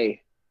like,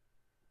 hey,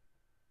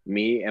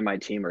 me and my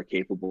team are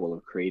capable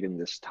of creating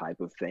this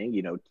type of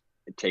thing.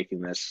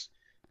 Taking this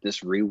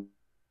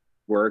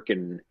rework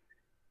and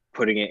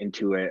putting it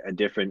into a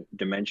different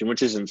dimension,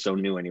 which isn't so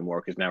new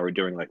anymore because now we're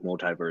doing like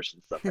multiverse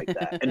and stuff like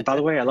that. And by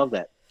the way, I love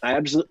that. I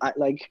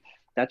like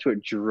that's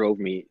what drove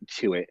me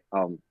to it.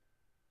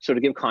 So to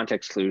give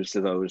context clues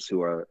to those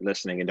who are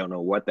listening and don't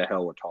know what the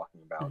hell we're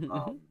talking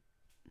about,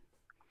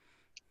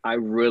 I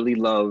really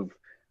love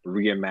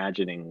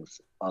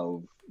reimaginings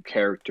of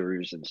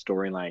characters and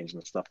storylines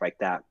and stuff like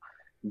that.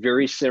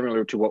 Very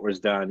similar to what was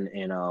done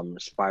in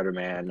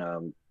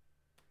Spider-Man.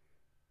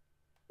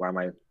 Why am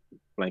I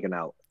blanking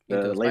out?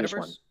 The latest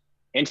one,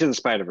 Into the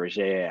Spider-Verse.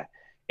 Yeah.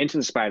 Into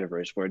the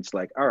Spider-Verse, where it's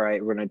like, all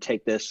right, we're gonna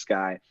take this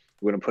guy,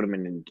 we're gonna put him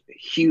in a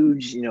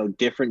huge,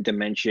 different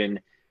dimension.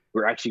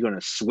 We're actually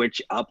gonna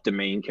switch up the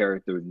main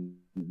character.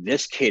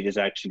 This kid is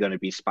actually gonna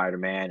be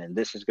Spider-Man, and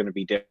this is gonna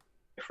be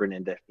different.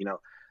 And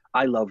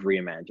I love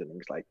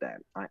reimaginings like that.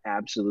 I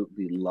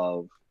absolutely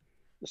love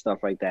stuff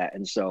like that.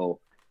 And so,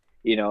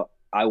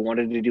 I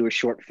wanted to do a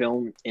short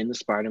film in the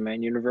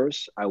Spider-Man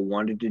universe. I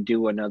wanted to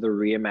do another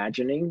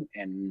reimagining,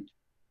 and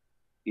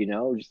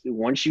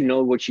once you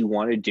know what you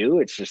want to do,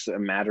 it's just a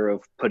matter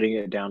of putting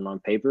it down on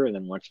paper. And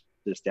then once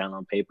it's down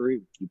on paper,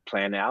 you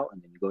plan out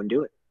and then you go and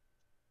do it.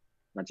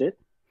 That's it.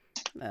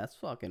 That's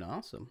fucking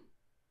awesome.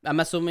 I'm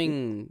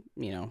assuming,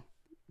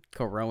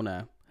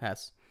 Corona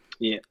has.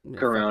 Yeah,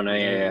 Corona,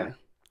 yeah.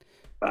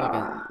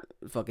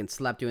 Fucking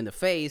slapped you in the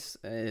face.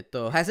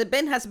 Has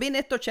been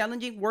esto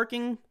challenging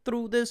working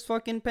through this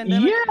fucking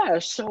pandemic? Yeah,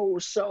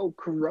 so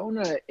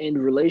Corona in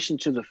relation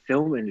to the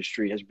film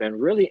industry has been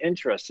really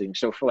interesting.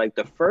 So for like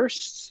the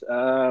first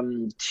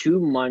 2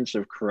 months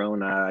of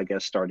Corona, I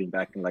guess starting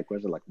back in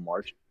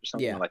March or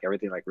something, Yeah. like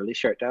everything like really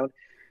shut down.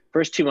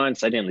 First 2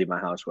 months, I didn't leave my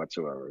house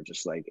whatsoever.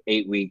 Just like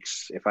 8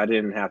 weeks. If I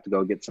didn't have to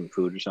go get some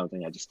food or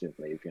something, I just didn't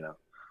leave.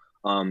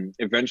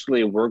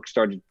 Eventually, work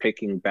started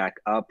picking back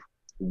up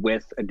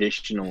with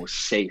additional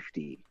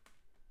safety,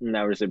 and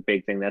that was a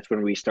big thing. That's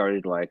when we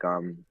started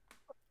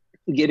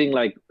getting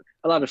like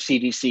a lot of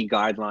CDC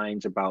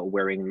guidelines about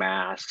wearing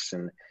masks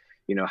and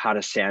how to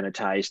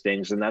sanitize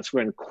things. And that's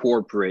when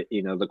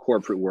the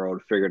corporate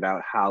world figured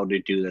out how to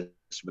do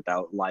this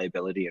without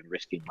liability and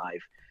risking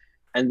life.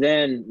 And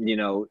then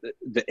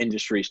the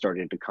industry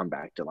started to come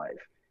back to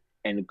life,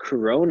 and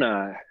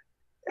Corona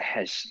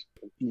has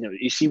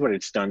you see what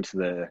it's done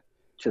to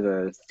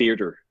the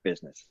theater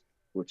business,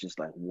 which is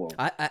like, whoa.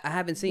 I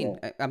haven't seen.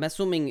 I'm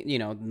assuming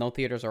no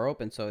theaters are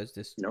open, so it's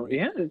just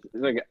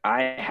like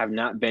I have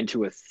not been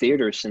to a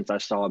theater since I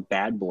saw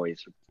Bad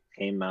Boys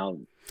came out.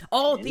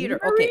 Oh, theater.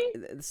 Okay,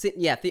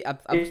 yeah.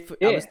 I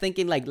was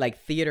thinking like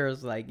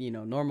theaters, like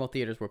normal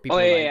theaters where people.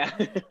 Oh yeah.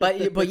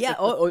 But yeah.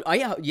 Oh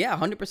yeah.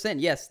 100%.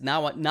 Yes.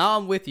 Now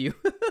I'm with you.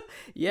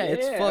 Yeah,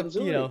 it's fucked.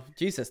 Absolutely.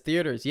 Jesus,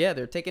 theaters. Yeah,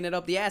 they're taking it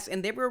up the ass,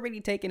 and they were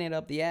already taking it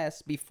up the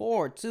ass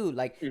before too.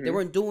 Like they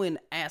weren't doing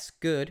as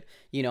good,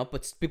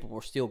 but people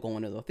were still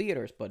going to the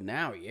theaters. But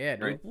now, yeah,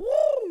 dude. Right.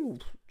 Woo!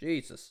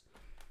 Jesus,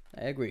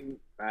 I agree.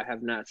 I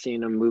have not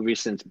seen a movie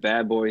since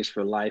Bad Boys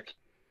for Life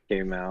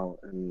came out,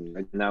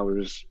 and that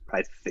was,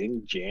 I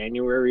think,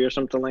 January or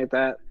something like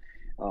that.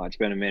 Oh, it's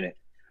been a minute.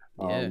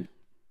 Yeah.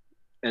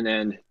 And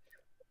then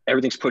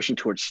everything's pushing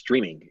towards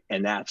streaming,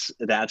 and that's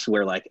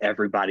where like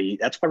everybody,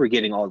 that's why we're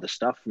getting all the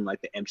stuff from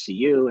like the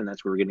MCU, and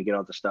that's where we're going to get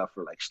all the stuff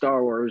for like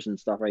Star Wars and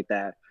stuff like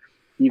that.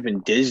 Even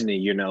Disney,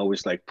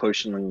 was like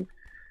pushing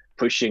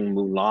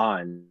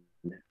Mulan,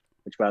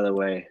 which, by the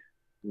way,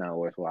 not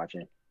worth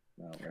watching.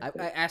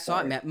 I saw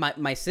it.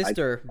 My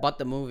sister bought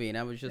the movie, and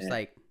I was just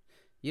like,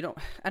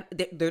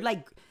 they're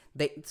like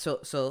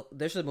so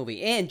there's a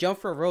movie, and Jon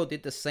Favreau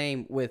did the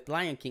same with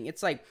Lion King.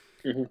 It's like,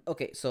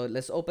 okay, so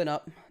let's open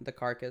up the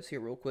carcass here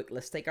real quick.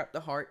 Let's take out the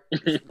heart.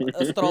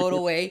 Let's throw it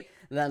away.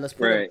 Then let's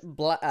put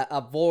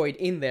a void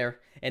in there,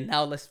 and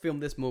now let's film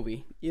this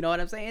movie. You know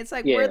what I'm saying? It's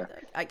like,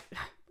 I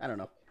don't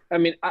know. I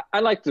mean, I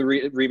like the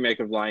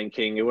remake of Lion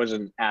King. It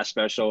wasn't as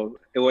special.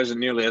 It wasn't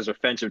nearly as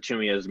offensive to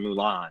me as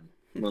Mulan.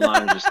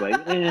 Mulan was just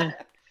like, eh.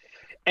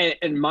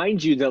 And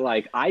mind you that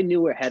like I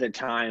knew ahead of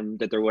time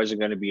that there wasn't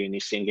going to be any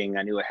singing.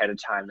 I knew ahead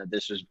of time that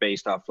this was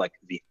based off like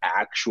the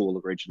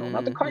actual original,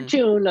 not the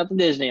cartoon, not the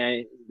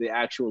Disney, the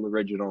actual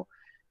original.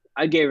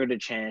 I gave it a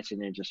chance,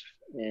 and it just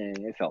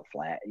it felt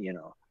flat.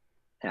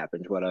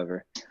 Happens,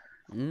 whatever.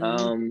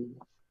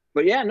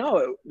 But yeah,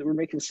 no, we're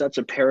making such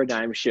a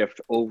paradigm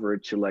shift over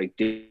to like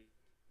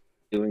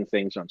doing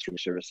things on streaming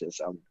services.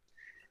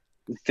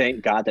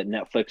 Thank God that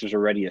Netflix is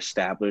already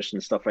established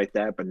and stuff like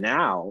that. But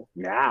now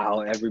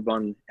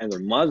everyone and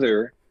their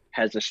mother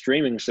has a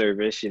streaming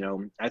service.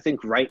 I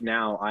think right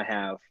now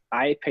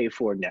I pay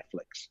for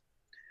Netflix.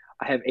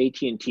 I have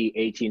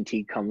AT&T.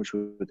 AT&T comes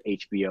with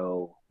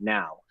HBO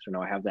now, so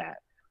now I have that.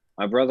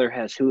 My brother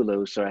has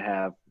Hulu, so I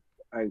have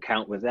an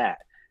account with that.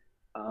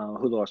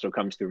 Hulu also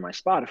comes through my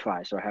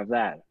Spotify, so I have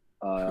that.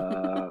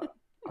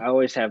 I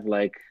always have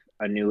like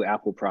a new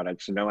Apple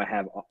product. So now I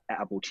have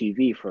Apple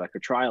TV for like a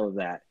trial of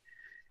that,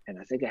 and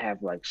I think I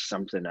have like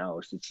something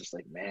else. It's just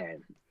like,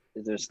 man,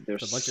 there's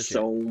It's a bunch of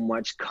so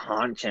much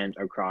content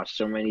across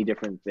so many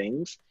different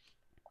things.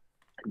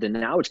 Then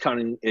now it's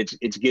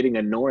getting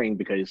annoying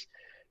because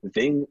I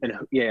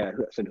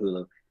said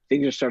Hulu.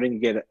 Things are starting to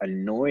get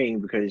annoying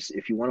because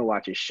if you want to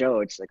watch a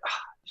show, it's like,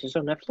 is this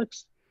on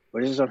Netflix?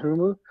 Or is this on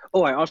Hulu?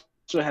 Oh, I also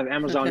have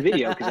Amazon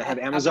Video because I have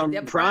Amazon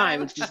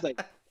Prime. It's just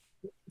like,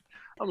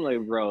 I'm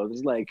like, bro,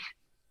 there's like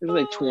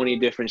 20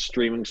 different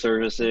streaming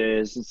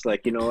services. It's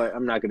like, you know what?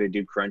 I'm not gonna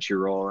do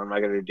Crunchyroll. I'm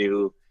not gonna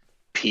do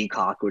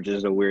Peacock, which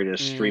is the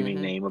weirdest streaming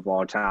name of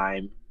all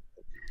time.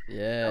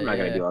 Yeah, I'm not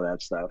gonna do all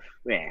that stuff.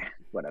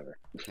 Whatever.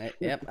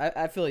 Yep,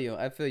 I feel you.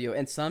 I feel you.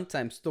 And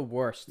sometimes the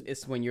worst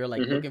is when you're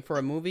like looking for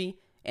a movie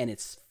and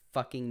it's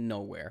fucking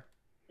nowhere.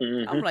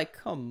 I'm like,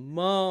 come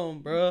on,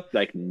 bro.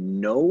 Like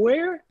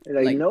nowhere?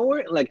 Like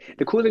nowhere? Like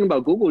the cool thing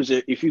about Google is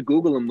that if you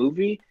Google a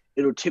movie,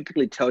 it'll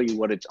typically tell you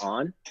what it's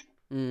on.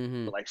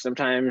 But like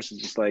sometimes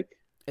it's just like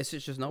it's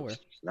just nowhere.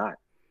 It's not.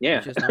 Yeah.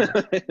 It's just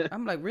nowhere.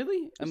 I'm like,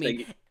 really? I mean,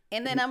 like,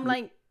 and then I'm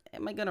like,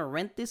 am I gonna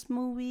rent this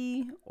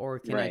movie or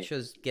can I Right.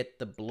 just get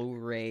the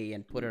Blu-ray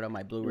and put it on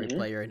my Blu-ray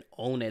player and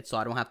own it so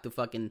I don't have to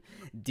fucking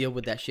deal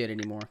with that shit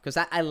anymore? Because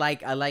I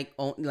like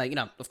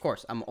of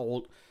course I'm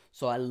old,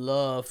 so I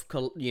love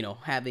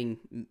having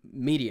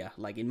media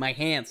like in my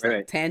hands, like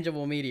Right.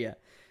 tangible media.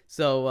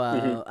 So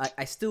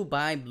I still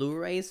buy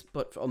Blu-rays,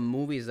 but for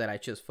movies that I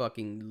just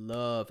fucking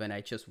love and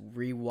I just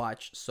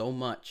rewatch so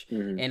much.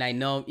 And I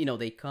know,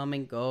 they come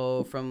and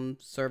go from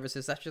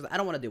services. That's just, I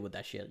don't want to deal with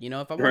that shit. If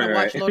I want to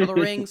watch Lord of the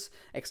Rings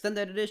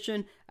extended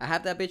edition, I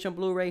have that bitch on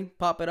Blu-ray,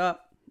 pop it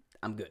up,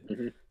 I'm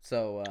good.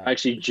 So I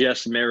actually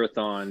just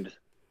marathoned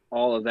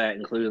all of that,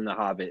 including The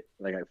Hobbit.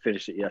 Like I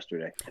finished it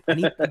yesterday.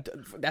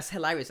 That's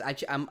hilarious.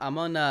 I'm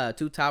on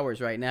Two Towers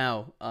right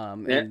now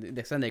in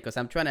the Sunday because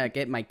I'm trying to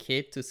get my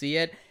kid to see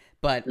it.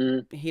 But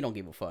he don't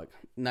give a fuck.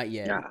 Not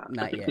yet. Nah.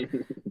 Not yet.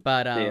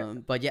 But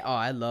but yeah,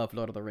 I love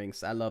Lord of the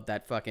Rings. I love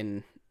that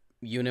fucking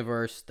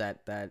universe,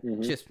 that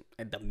just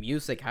the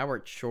music,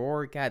 Howard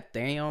Shore,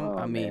 goddamn.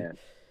 I mean, man.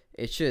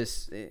 it's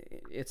just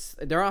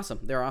they're awesome.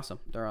 They're awesome.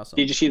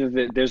 Did you see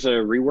that there's a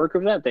rework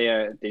of that?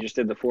 They just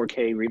did the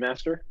 4K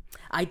remaster?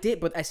 I did,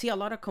 but I see a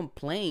lot of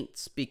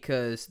complaints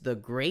because the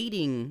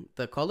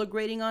color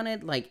grading on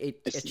it, like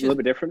It's just a little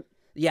bit different.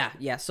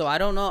 Yeah. So I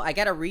don't know. I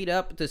gotta read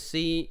up to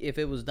see if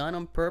it was done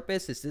on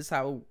purpose. Is this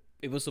how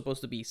it was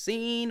supposed to be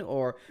seen,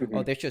 or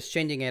they're just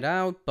changing it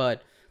out?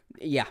 But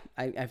yeah,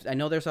 I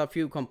know there's a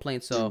few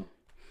complaints. So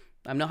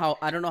I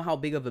don't know how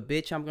big of a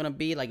bitch I'm gonna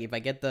be. Like if I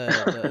get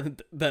the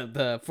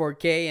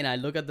 4K and I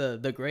look at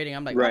the grading,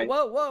 I'm like, Right.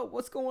 whoa,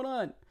 what's going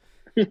on?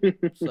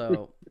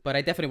 So, but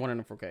I definitely want it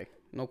in 4K,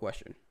 no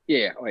question.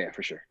 Yeah. Oh yeah,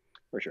 for sure.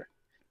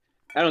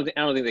 I don't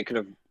think they could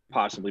have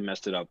possibly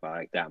messed it up by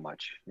like that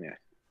much. Yeah.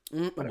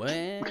 Well,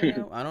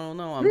 I don't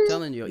know. I'm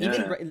telling you.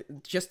 Even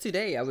just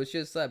today, I was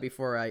just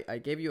before I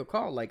gave you a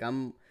call. Like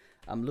I'm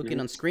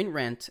looking on Screen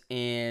Rant,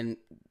 and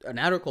an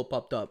article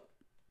popped up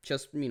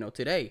just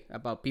today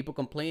about people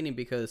complaining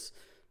because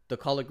the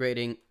color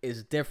grading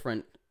is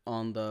different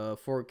on the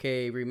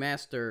 4K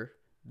remaster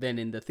than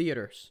in the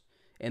theaters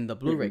and the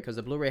Blu-ray, because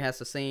the Blu-ray has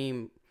the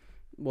same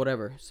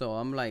whatever. So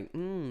I'm like,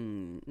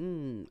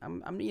 I'm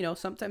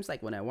sometimes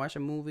like when I watch a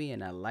movie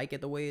and I like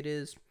it the way it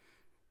is.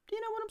 You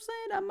know what I'm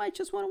saying? I might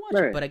just want to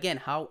watch it. But again,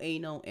 how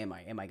anal am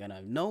I? Am I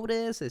gonna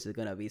notice? Is it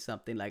gonna be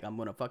something like I'm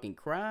gonna fucking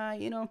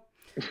cry?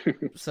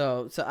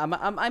 So I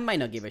might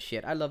not give a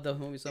shit. I love the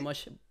movie so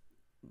much,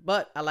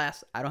 but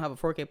alas, I don't have a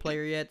 4K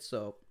player yet.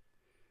 So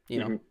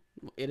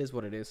it is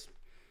what it is.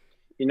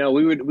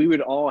 We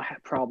would all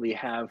probably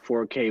have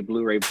 4K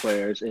Blu-ray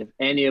players if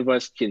any of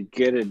us could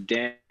get a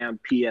damn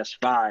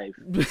PS5.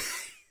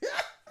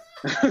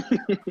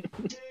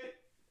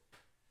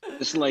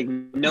 It's like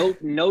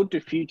note to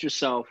future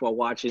self while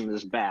watching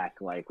this back.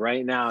 Like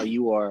right now,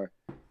 you are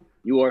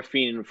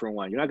fiending for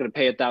one. You're not gonna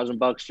pay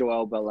 $1,000,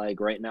 Joel, but like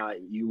right now,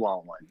 you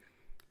want one.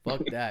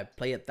 Fuck that!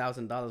 Play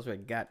 $1,000 for a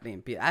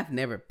goddamn PS. I've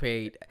never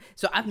paid.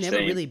 So I've never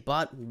really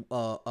bought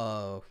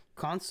a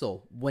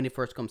console when it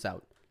first comes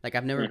out. Like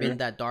I've never been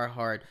that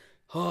diehard.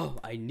 Oh,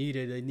 I need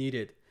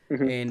it.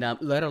 And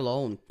let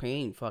alone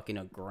paying fucking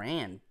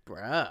 $1,000,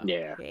 bruh.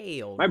 Yeah.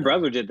 Hell My no.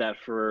 brother did that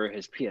for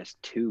his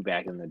PS2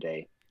 back in the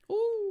day.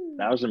 Ooh.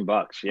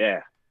 $1,000,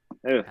 yeah.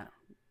 Ugh.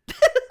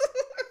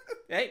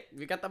 Hey,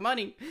 you got the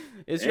money.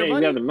 It's Hey, your you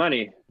money. got the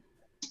money.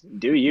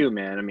 Do you,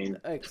 man? I mean,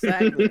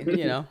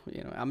 Exactly.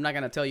 I'm not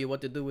gonna tell you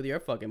what to do with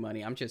your fucking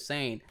money. I'm just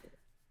saying,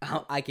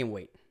 I can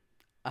wait.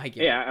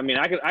 yeah. I mean,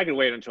 I could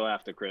wait until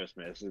after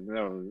Christmas.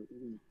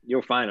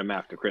 You'll find them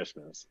after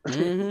Christmas.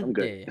 I'm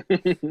good.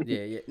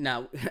 Yeah.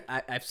 Now,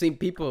 I've seen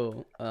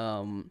people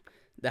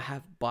that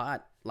have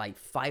bought like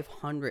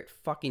 500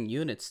 fucking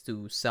units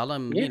to sell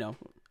them.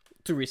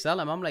 To resell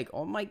them. I'm like,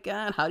 oh my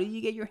god, how do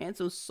you get your hands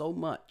on so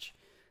much?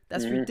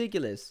 That's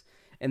ridiculous.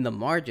 And the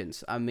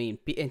margins. I mean,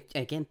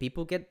 again,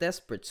 people get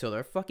desperate, so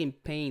they're fucking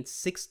paying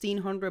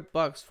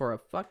 $1,600 for a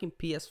fucking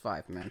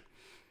PS5, man.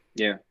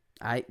 Yeah.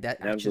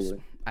 Absolutely.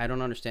 I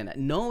don't understand that.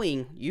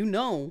 Knowing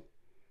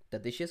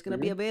that this shit's gonna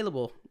be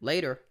available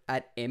later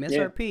at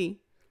MSRP,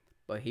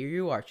 but here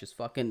you are, just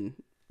fucking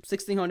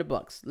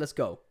 $1,600. Let's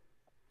go.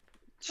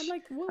 I'm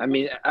like, what? I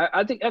mean,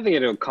 I think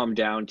it'll come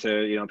down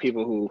to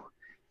people who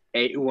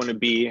want to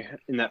be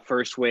in that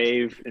first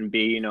wave, and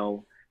B,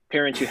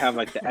 parents who have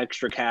like the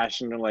extra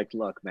cash and they're like,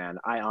 look, man,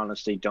 I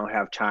honestly don't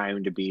have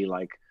time to be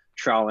like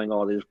trawling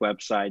all these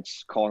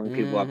websites, calling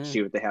people up to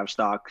see what they have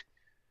stock.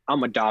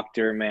 I'm a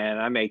doctor, man.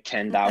 I make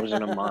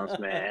 $10,000 a month,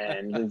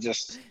 man. And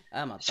just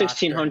I'm a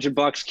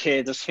 $1,600,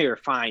 kids. That's here,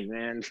 fine,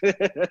 man.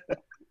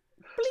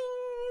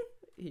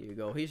 Here you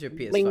go. Here's your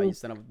PS5, Bling. you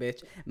son of a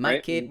bitch. My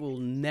kid will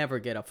never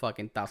get a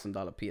fucking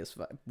 $1,000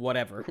 PS5.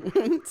 Whatever.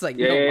 It's like,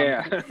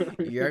 Yeah. Mom,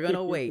 you're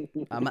gonna wait.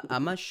 I'm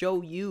gonna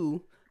show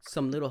you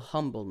some little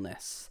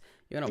humbleness.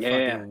 You're gonna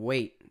fucking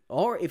wait.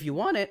 Or if you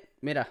want it,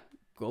 mira,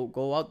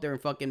 go out there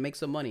and fucking make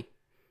some money.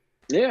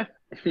 Yeah.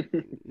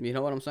 You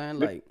know what I'm saying?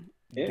 Like,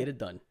 get it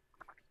done.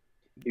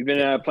 You've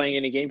been playing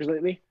any games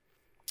lately?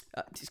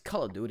 Just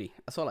Call of Duty.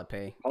 That's all I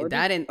pay. Call of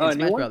That Duty? and New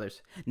Smash one?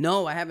 Brothers.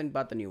 No, I haven't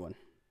bought the new one.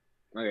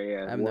 Okay,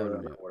 yeah. I've never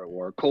done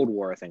Cold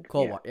War, I think.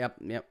 Cold War.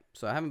 Yep.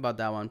 So I haven't bought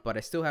that one, but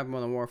I still have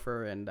Modern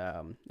Warfare and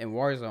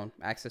Warzone,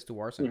 access to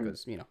Warzone,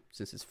 because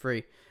since it's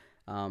free.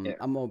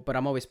 I'm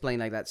always playing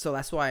like that. So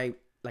that's why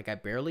I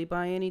barely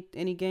buy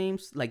any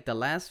games. Like the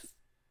last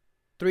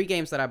 3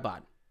 games that I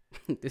bought.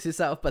 This is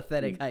how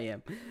pathetic I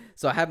am.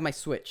 So I have my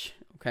Switch.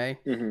 Okay,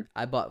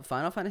 I bought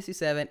Final Fantasy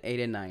 7, 8,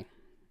 and 9,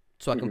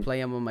 so I can play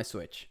them on my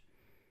Switch.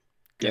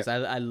 Because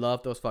I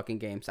love those fucking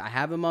games. I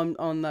have them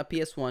on the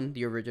PS1,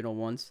 the original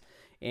ones.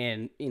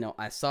 And,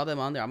 I saw them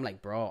on there. I'm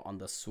like, bro, on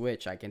the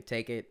Switch, I can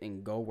take it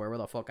and go wherever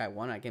the fuck I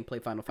want. I can play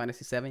Final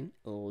Fantasy 7.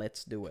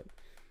 Let's do it.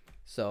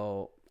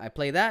 So I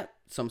play that.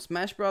 Some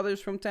Smash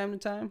Brothers from time to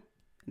time.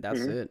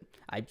 That's it.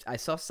 I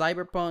saw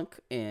Cyberpunk,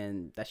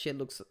 and that shit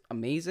looks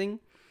amazing.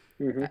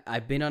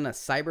 I've been on a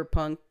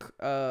Cyberpunk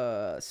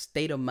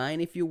state of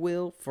mind, if you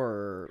will,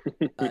 for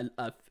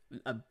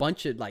a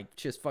bunch of,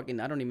 just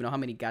fucking, I don't even know how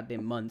many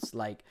goddamn months.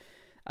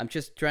 I'm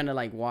just trying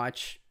to,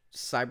 watch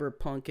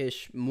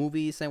cyberpunkish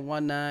movies and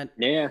whatnot.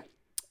 Yeah.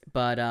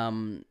 But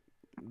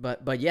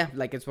yeah,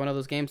 it's one of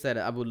those games that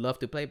I would love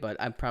to play, but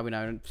I'm probably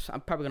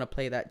gonna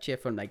play that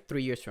shit from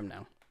 3 years from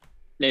now.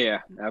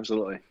 Yeah,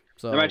 absolutely.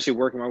 So I'm actually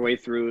working my way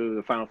through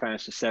the Final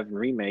Fantasy VII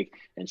remake.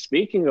 And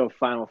speaking of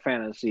Final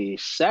Fantasy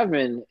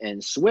VII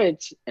and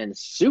Switch and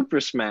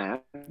Super Smash,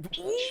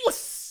 ooh,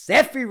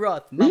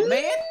 Sephiroth, my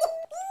man.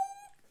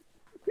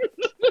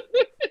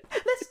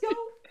 Let's go.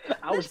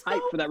 I was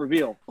hyped for that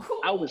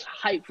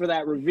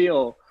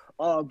reveal.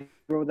 Oh,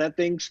 bro, that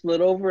thing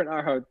split over and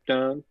I heard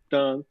dun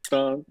dun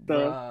dun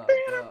dun.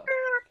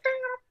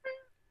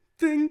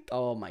 Ding.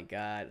 Oh my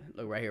god!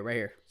 Look right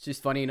here. It's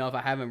just funny enough.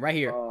 I have him right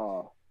here.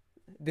 Oh,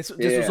 this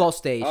was all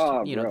staged.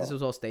 Oh, this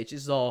was all staged.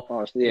 This is all.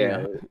 oh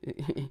yeah.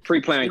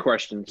 Pre-planning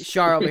questions.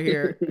 Char over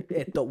here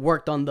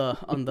worked on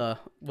the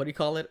what do you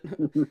call it?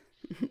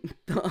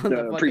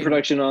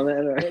 Pre-production on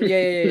that.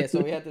 Yeah.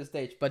 So we had this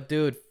stage, but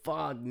dude,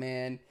 fuck,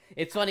 man.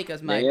 It's funny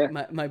because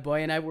my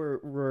boy and I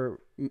were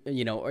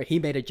or he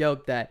made a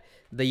joke that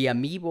the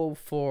amiibo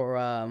for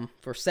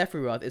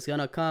Sephiroth is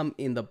gonna come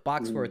in the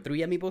box where 3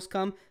 amiibos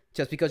come,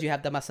 just because you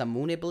have the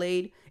Masamune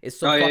blade. It's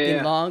so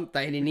long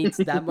that it needs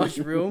that much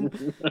room.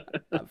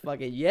 I'm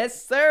fucking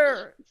yes,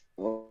 sir.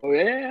 Oh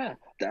yeah.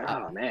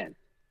 Oh man.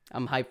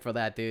 I'm hyped for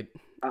that, dude.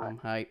 I'm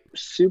hyped.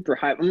 Super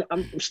hyped.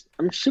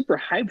 I'm super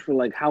hyped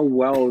for how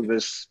well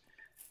this.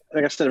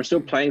 Like I said, I'm still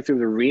playing through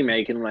the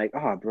remake and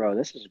oh, bro,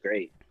 this is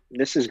great.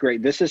 This is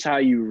great. This is how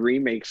you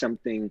remake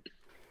something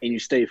and you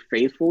stay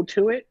faithful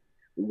to it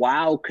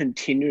while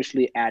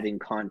continuously adding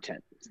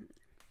content.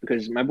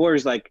 Because my boy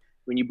is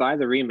when you buy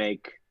the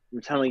remake, I'm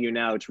telling you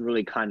now, it's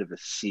really kind of a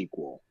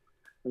sequel.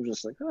 I'm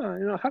just like,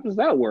 oh, how does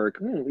that work?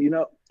 And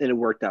it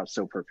worked out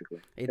so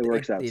perfectly. It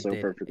works out so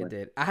perfectly. It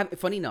did.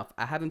 Funny enough,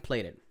 I haven't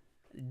played it.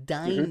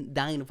 Dying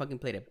to fucking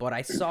play it. But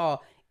I saw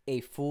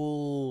a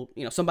full,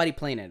 somebody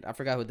playing it. I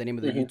forgot what the name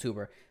of the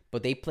YouTuber,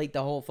 but they played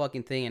the whole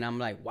fucking thing, and I'm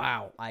like,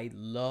 wow, I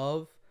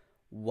love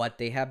what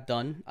they have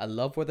done. I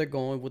love where they're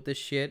going with this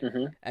shit.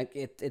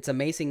 It's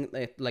amazing.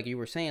 Like you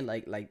were saying,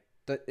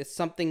 it's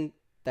something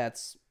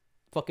that's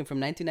fucking from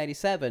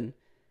 1997.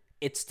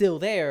 It's still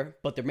there,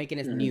 but they're making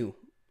it new,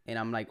 and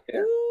I'm like,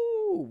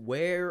 ooh,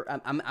 where?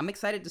 I'm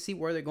excited to see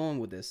where they're going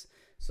with this.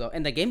 So,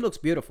 and the game looks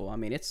beautiful. I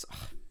mean, it's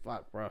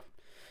fuck, bro.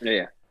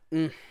 Yeah.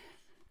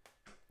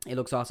 It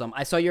looks awesome.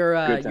 I saw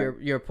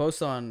your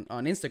post on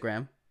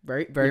Instagram.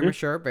 Very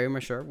mature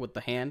with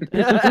the hand.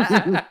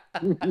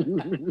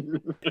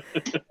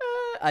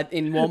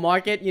 In Wall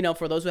Market,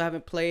 for those who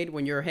haven't played,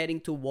 when you're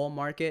heading to Wall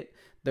Market,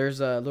 there's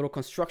a little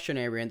construction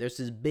area, and there's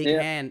this big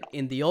hand.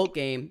 In the old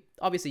game,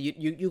 obviously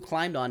you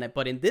climbed on it,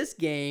 but in this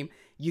game,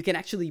 you can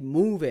actually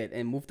move it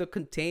and move the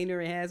container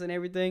it has and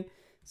everything.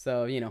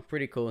 So,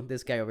 pretty cool.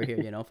 This guy over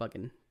here,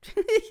 fucking.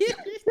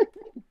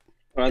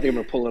 I think I'm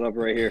gonna pull it up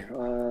right here.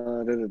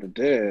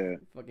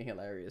 Fucking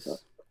hilarious.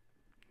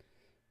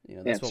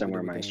 That's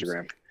somewhere on my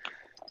Instagram.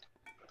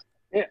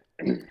 Yeah.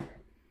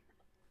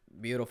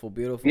 Beautiful,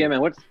 beautiful. Yeah, man.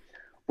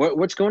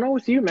 What's going on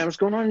with you, man? What's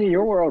going on in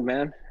your world,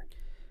 man?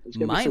 There's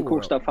gonna be My some cool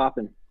world. stuff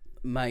hopping.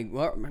 Man,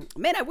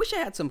 I wish I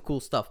had some cool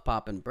stuff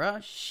popping,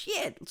 bruh.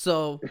 Shit.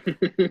 So,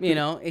 you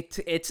know,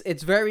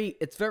 it's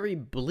very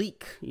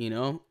bleak, you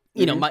know.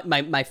 You know,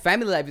 my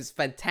family life is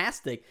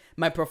fantastic.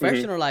 My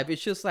professional life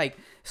is just like,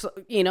 so,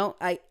 you know,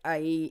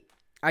 I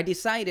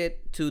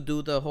decided to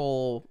do the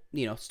whole,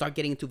 you know, start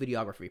getting into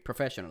videography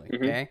professionally,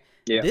 okay?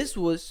 Yeah. This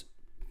was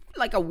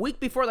like a week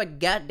before the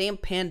goddamn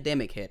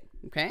pandemic hit,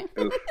 okay?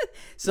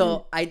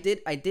 So I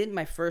did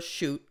my first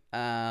shoot.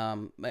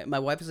 My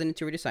wife is an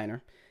interior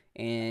designer,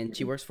 and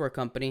she works for a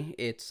company.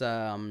 It's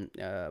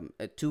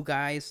two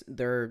guys.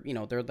 They're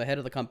the head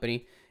of the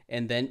company,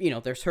 and then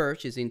there's her.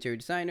 She's the interior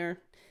designer,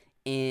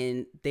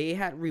 and they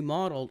had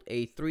remodeled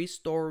a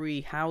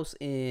 3-story house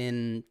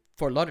in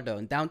Fort Lauderdale,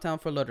 in downtown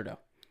Fort Lauderdale.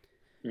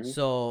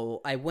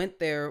 So I went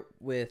there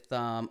with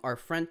our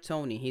friend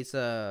Tony. He's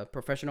a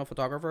professional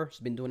photographer. He's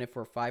been doing it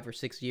for 5 or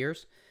 6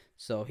 years.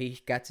 So he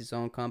got his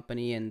own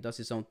company and does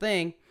his own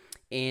thing.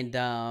 And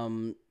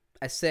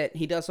I said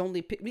he does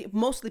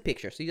mostly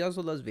pictures. He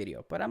also does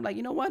video. But I'm like,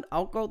 you know what?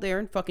 I'll go there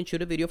and fucking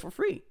shoot a video for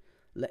free.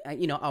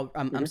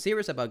 I'm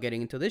serious about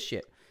getting into this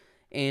shit.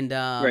 And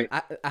Right.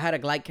 I had a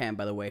glide cam,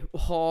 by the way.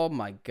 Oh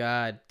my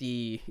god,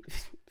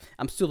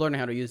 I'm still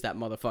learning how to use that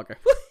motherfucker.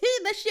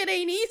 That shit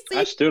ain't easy.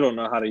 I still don't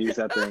know how to use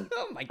that thing.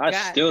 Oh my god,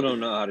 I still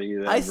don't know how to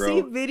use that, I bro.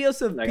 see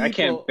videos of Like people I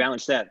can't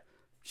balance that.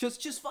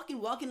 just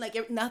fucking walking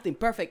like nothing,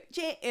 perfect,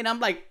 and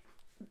I'm like,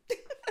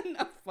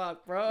 no,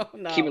 fuck, bro,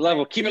 no. Keep it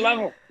level. Keep it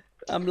level.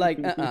 I'm like,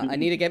 I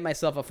need to get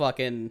myself a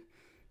fucking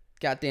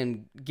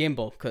goddamn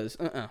gimbal, cause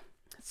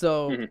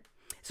So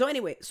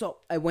anyway, so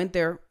I went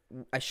there.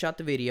 I shot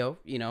the video,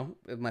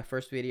 my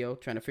first video,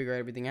 trying to figure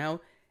everything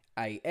out.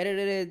 I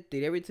edited it,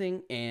 did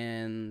everything,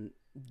 and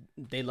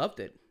they loved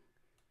it.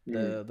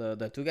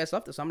 The two guys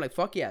loved it. So I'm like,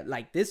 fuck yeah.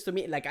 Like, this to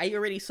me, like, I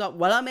already saw,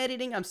 while I'm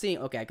editing, I'm seeing,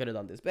 okay, I could have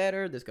done this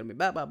better. This is going to be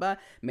blah, blah, blah.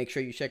 Make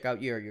sure you check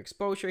out your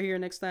exposure here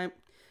next time.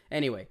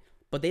 Anyway,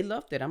 but they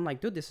loved it. I'm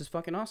like, dude, this is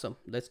fucking awesome.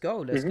 Let's go.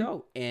 Let's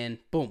go. And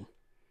boom.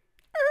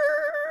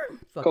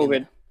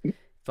 COVID.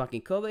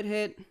 Fucking COVID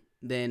hit.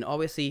 Then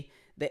obviously,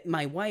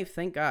 my wife,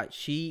 thank God,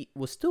 she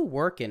was still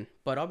working,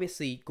 but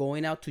obviously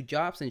going out to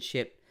jobs and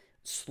shit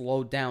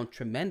slowed down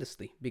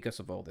tremendously because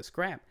of all this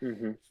crap.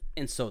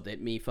 And so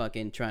did me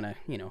fucking trying to,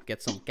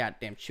 get some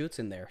goddamn shoots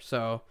in there.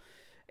 So,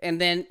 and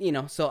then,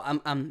 so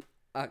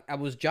I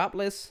was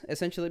jobless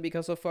essentially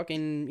because of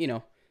fucking,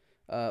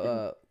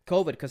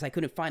 COVID, because I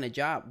couldn't find a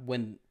job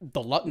when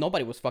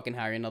nobody was fucking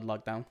hiring on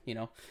lockdown,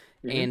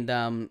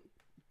 and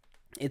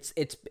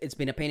it's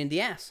been a pain in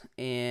the ass.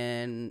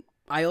 And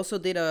I also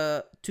did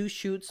 2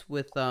 shoots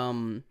with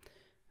Tony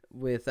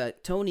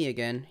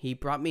again. He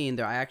brought me in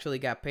there. I actually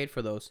got paid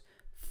for those.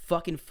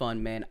 Fucking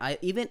fun, man.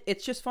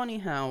 It's just funny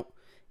how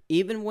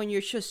even when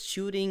you're just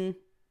shooting,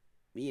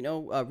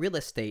 real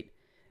estate,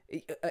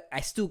 I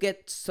still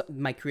get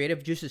my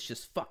creative juices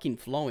just fucking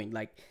flowing.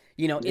 Like,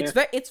 it's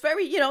very,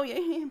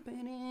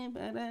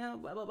 but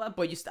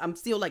I'm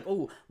still like,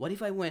 oh, what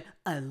if I went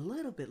a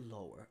little bit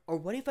lower? Or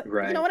what if I,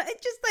 you know what?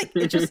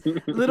 It's just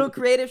little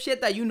creative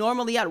shit that you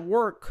normally at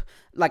work,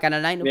 like on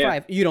a 9 to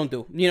 5, you don't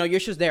do. You're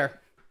just there.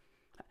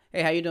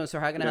 Hey, how you doing, sir?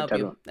 How can I help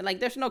you? And like,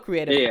 there's no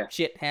creative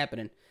shit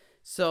happening.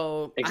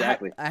 So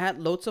exactly, I had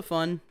loads of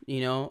fun.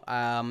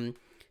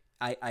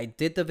 I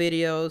did the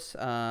videos,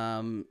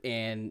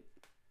 and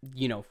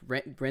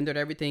rendered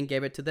everything,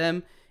 gave it to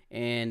them.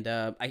 And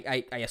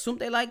I assumed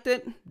they liked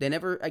it.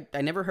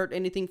 I never heard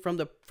anything from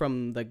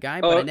the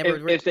guy. But I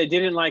never. If they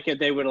didn't like it,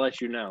 they would let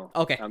you know.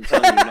 Okay, I'm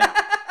telling you now.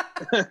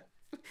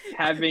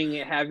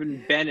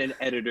 having been an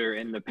editor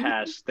in the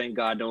past, thank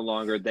God no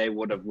longer. They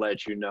would have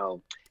let you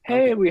know.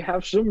 Hey, we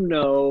have some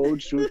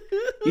notes. You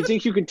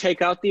think you can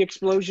take out the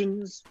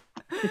explosions?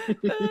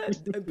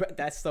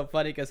 That's so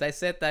funny because I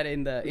said that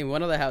in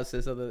one of the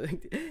houses of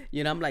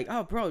I'm like,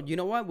 oh, bro, you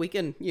know what? We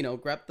can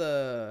grab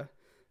the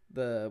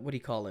what do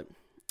you call it?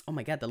 Oh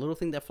my god, the little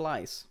thing that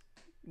flies.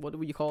 What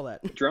do you call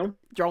that? Drone?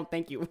 Drone,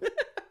 thank you.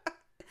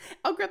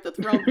 I'll grab the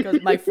drone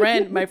because my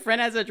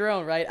friend has a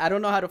drone, right? I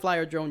don't know how to fly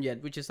a drone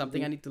yet, which is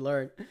something I need to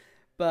learn.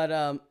 But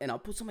and I'll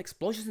put some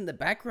explosions in the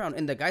background,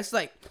 and the guy's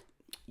like,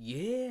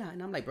 yeah,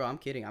 and I'm like, bro, I'm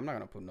kidding. I'm not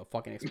gonna put no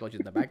fucking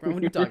explosions in the background.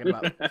 What are you talking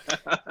about?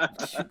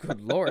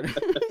 Good lord.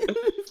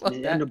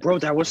 Bro,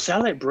 that will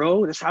sell it,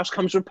 bro. This house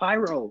comes with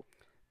pyro.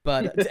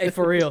 But hey,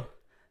 for real.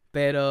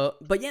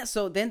 But yeah,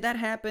 so then that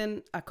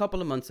happened a couple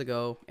of months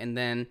ago, and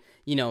then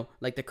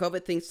like the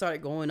COVID thing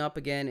started going up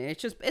again, and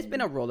it's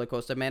been a roller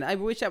coaster, man. I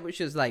wish I was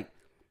just like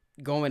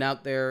going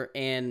out there,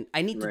 and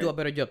I need to do a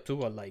better job too,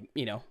 of like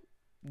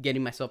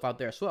getting myself out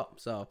there as well.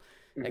 So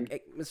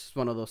this is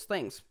one of those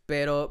things.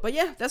 But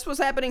yeah, that's what's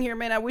happening here,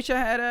 man. I wish I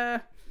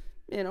had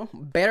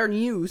better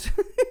news.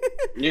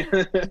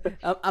 Yeah,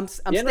 I'm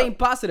staying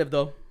positive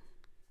though.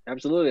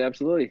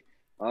 Absolutely.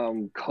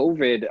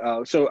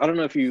 COVID. So I don't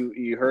know if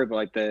you heard, but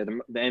like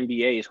the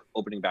NBA is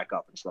opening back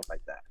up and stuff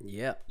like that.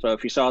 Yeah. So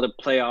if you saw, the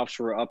playoffs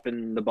were up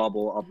in the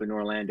bubble, up in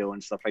Orlando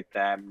and stuff like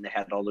that, and they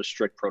had all those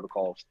strict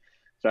protocols.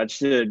 So I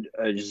just did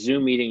a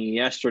Zoom meeting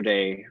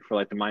yesterday for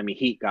like the Miami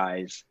Heat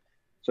guys.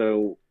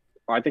 So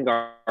I think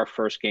our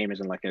first game is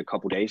in like a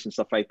couple days and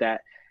stuff like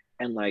that.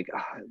 And like,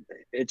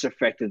 it's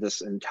affected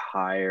this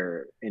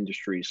entire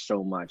industry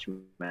so much,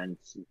 man.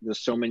 There's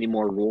so many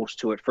more rules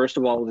to it. First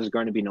of all, there's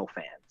going to be no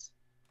fans,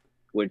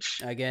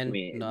 which Again, I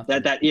mean,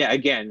 nothing. yeah,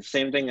 again,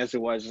 same thing as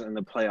it was in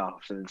the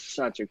playoffs. And it's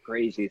such a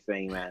crazy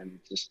thing, man.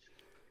 Just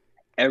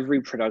every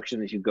production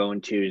that you go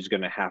into is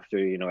going to have to,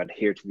 you know,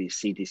 adhere to these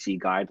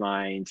CDC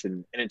guidelines,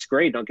 and it's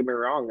great. Don't get me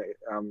wrong.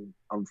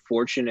 I'm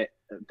fortunate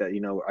that, you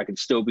know, I can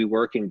still be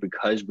working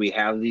because we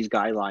have these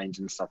guidelines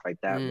and stuff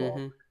like that.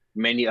 Well,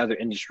 many other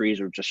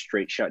industries are just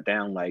straight shut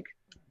down. Like,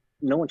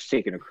 no one's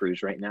taking a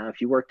cruise right now. If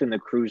you worked in the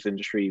cruise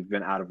industry, you've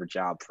been out of a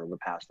job for the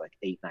past like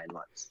 8-9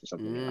 months or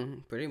something. You know?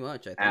 Pretty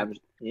much, I think.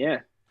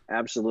 Yeah,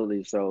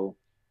 absolutely. So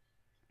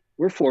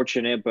we're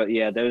fortunate, but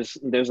yeah, there's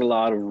a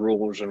lot of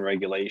rules and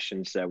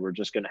regulations that we're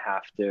just gonna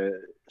have to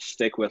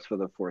stick with for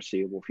the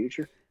foreseeable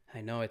future.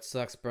 I know it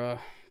sucks, bro,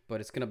 but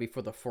it's gonna be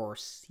for the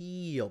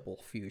foreseeable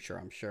future,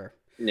 I'm sure.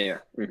 Yeah.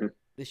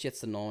 This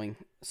shit's annoying.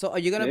 So, are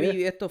you gonna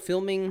be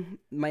filming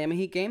Miami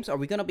Heat games? Are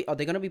they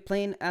gonna be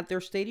playing at their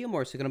stadium,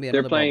 or is it gonna be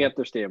another? They're playing bubble? at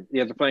their stadium.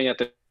 Yeah, they're playing at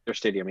their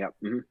stadium. Yeah.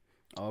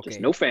 Okay.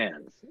 Just no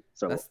fans,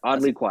 so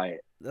oddly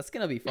quiet. That's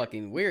gonna be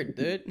fucking weird,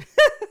 dude.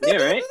 Yeah,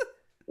 right.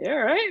 Yeah,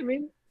 right. I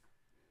mean,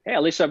 hey,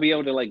 at least I'll be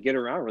able to like get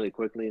around really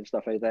quickly and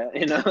stuff like that.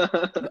 You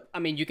know. I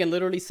mean, you can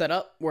literally set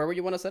up wherever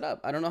you want to set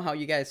up. I don't know how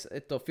you guys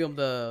film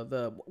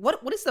the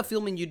what is the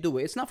filming you do?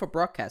 It's not for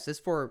broadcast. It's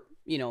for,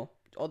 you know,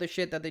 all the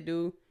shit that they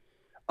do.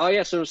 Oh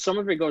yeah, so some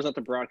of it goes out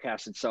the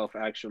broadcast itself.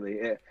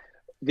 Actually,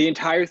 the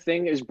entire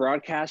thing is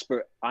broadcast,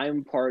 but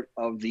I'm part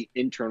of the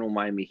internal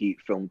Miami Heat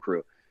film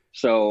crew.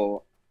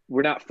 So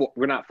we're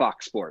not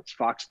Fox Sports.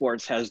 Fox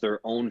Sports has their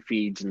own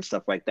feeds and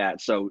stuff like that.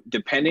 So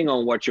depending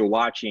on what you're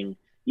watching,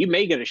 you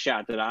may get a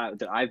shot that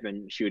I've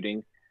been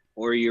shooting,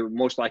 or you're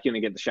most likely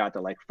going to get the shot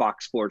that like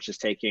Fox Sports is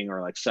taking, or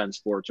like Sun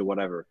Sports or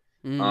whatever.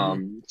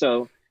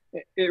 So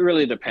it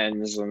really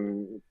depends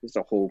on there's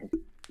a whole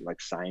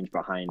like signs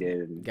behind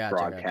it and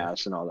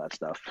broadcasts and all that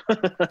stuff.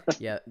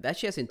 Yeah, that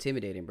shit's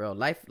intimidating, bro.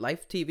 Live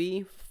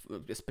TV,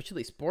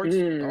 especially sports.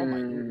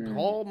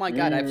 Oh my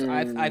god!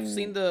 I've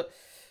seen the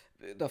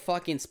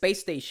fucking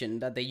space station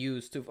that they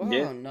use to.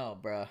 Oh no,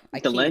 bro!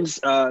 The lens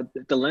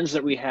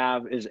that we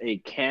have is a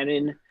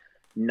Canon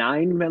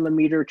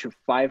 9mm to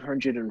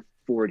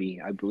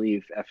 540, I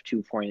believe,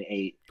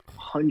 f2.8,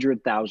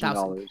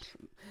 $100,000.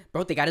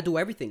 Bro, they gotta do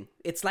everything.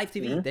 It's live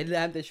TV.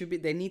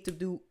 They need to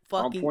do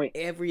fucking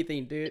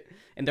everything, dude.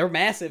 And they're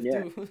massive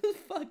too.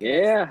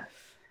 Yeah.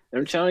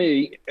 I'm telling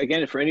you,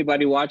 again, for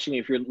anybody watching,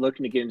 if you're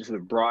looking to get into the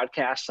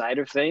broadcast side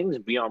of things,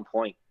 be on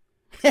point.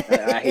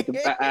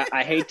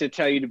 I hate to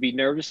tell you to be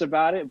nervous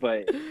about it,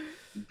 but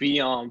be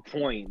on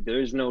point.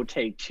 There's no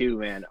take two,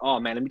 man. Oh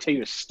man, let me tell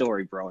you a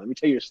story, bro. Let me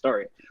tell you a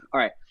story. All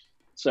right.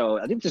 So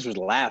I think this was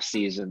last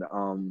season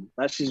or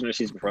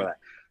season before that.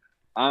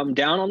 I'm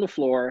down on the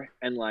floor,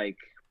 and like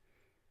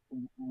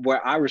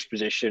where I was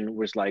positioned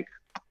was like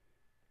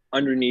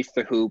underneath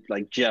the hoop,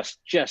 like just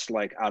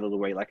like out of the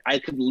way. Like I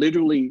could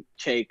literally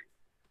take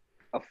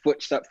a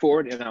footstep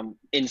forward and I'm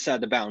inside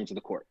the bounds of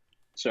the court.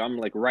 So I'm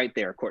like right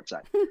there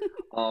courtside.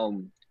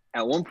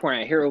 At one point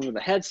I hear over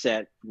the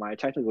headset, my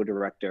technical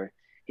director,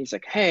 he's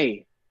like,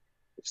 "Hey,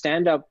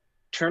 stand up,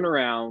 turn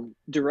around.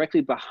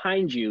 Directly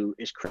behind you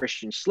is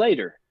Christian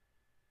Slater."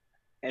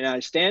 And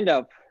I stand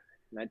up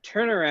and I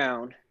turn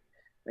around.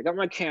 I got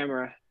my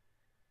camera.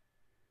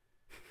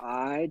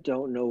 I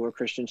don't know what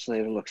Christian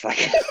Slater looks like.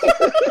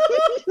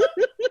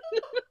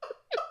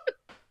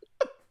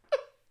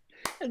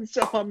 And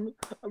so I'm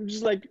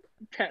just like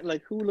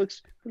who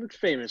looks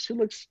famous? Who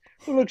looks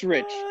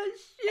rich? Oh,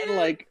 shit. And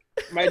like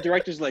my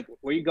director's like,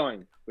 "Where are you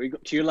going?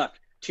 To your left.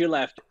 To your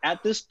left."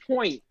 At this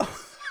point,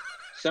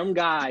 some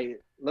guy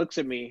looks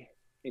at me.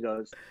 He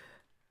goes,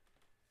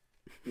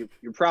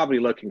 You're probably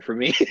looking for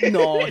me."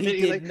 No,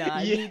 he did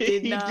not. He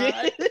did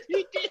not.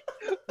 He did.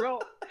 Bro,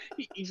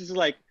 he's just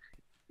like,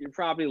 "You're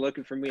probably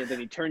looking for me," and then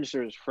he turns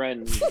to his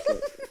friend. And he's like,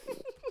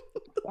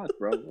 "Fuck,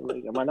 bro!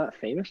 Like, am I not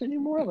famous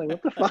anymore? Like,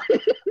 what the fuck?"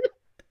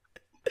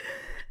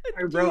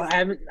 All right, bro, I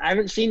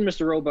haven't seen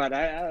Mr. Robot.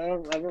 I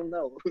don't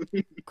know.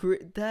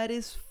 That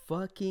is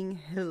fucking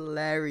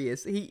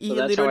hilarious. He So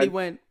that's literally how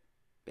went,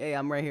 "Hey,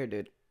 I'm right here,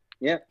 dude.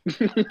 Yeah.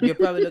 You're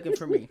probably looking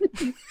for me."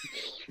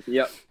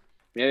 Yep.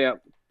 Yeah.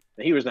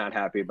 He was not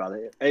happy about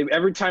it.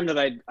 Every time that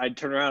I'd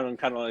turn around and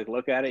kind of like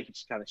look at it, he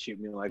just kind of shoot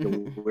me like a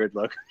weird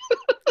look.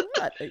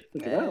 What?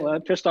 Well, I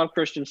pissed off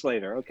Christian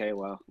Slater. Okay,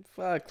 well.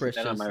 Fuck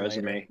Christian on my Slater.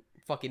 resume.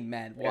 Fucking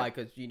mad. Why?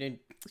 Because you didn't.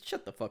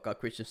 Shut the fuck up,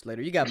 Christian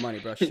Slater. You got money,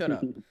 bro. Shut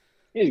up.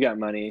 He's got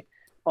money.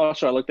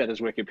 Also, I looked at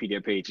his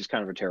Wikipedia page. He's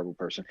kind of a terrible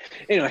person.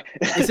 Anyway.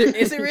 Is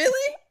it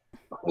really?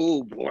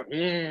 Oh boy.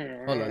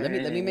 Hold on.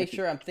 Let me make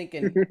sure I'm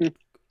thinking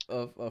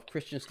of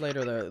Christian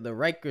Slater, the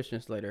right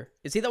Christian Slater.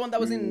 Is he the one that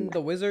was in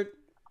The Wizard?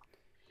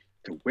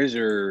 The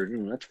Wizard.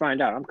 Let's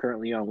find out. I'm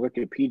currently on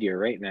Wikipedia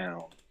right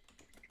now.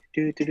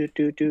 I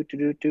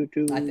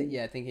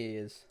think he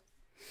is.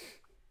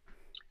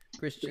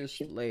 Christian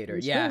Slater.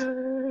 Yeah.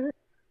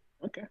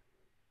 Okay.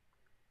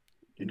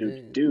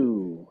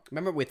 Do.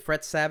 Remember with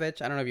Fred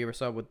Savage? I don't know if you ever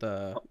saw it with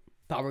the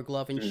Power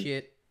Glove and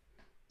shit.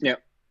 Yeah.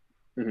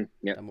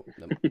 Yeah.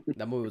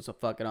 That movie was so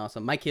fucking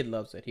awesome. My kid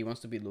loves it. He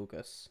wants to be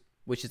Lucas,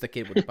 which is the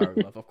kid with the Power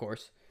Glove, of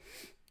course.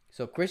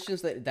 So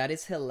Christians, that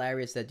is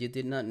hilarious that you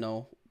did not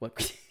know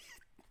what.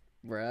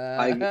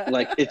 I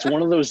like it's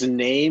one of those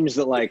names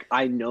that like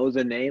I know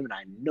the name and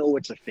I know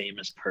it's a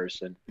famous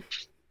person.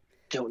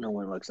 Don't know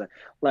what it looks like.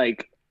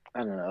 Like I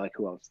don't know, like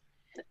who else?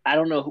 I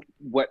don't know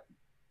what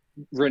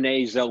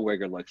Renee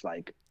Zellweger looks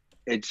like.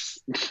 It's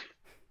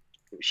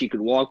she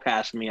could walk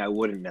past me, I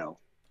wouldn't know.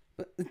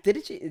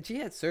 Did she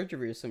had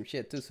surgery or some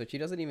shit too, so she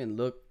doesn't even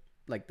look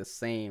like the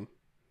same.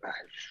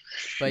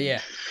 But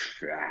yeah,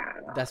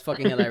 that's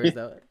fucking hilarious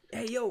though.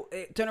 Hey yo,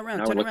 hey, turn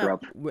around, turn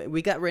around.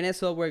 We got Renee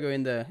Zellweger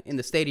in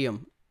the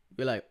stadium.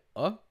 We're like,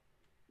 oh,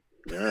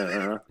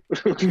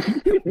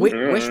 which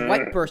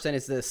white person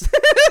is this?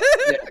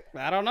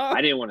 I don't know.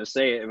 I didn't want to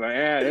say it, but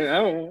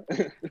yeah,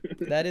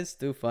 that is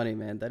too funny,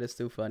 man. That is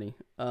too funny.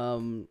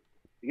 You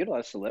get a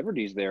lot of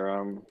celebrities there.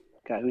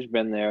 God, who's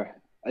been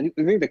there? I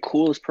think the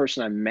coolest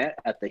person I met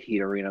at the Heat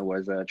Arena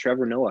was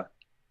Trevor Noah.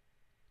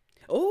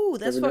 Oh,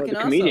 that's Trevor fucking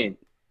Noah, the awesome. Comedian.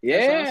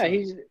 Yeah, awesome.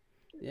 he's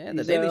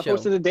the Daily Show.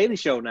 Host of the Daily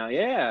Show now.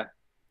 Yeah,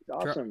 it's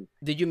awesome.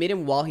 Did you meet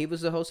him while he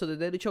was the host of the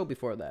Daily Show?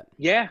 Before that?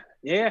 Yeah.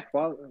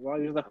 While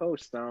he was the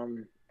host,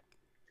 him,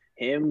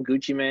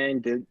 Gucci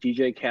Mane,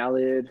 DJ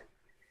Khaled.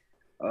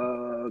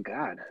 Oh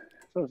God,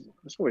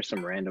 there's always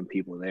some random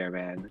people there,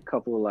 man. A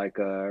couple of like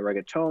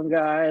reggaeton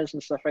guys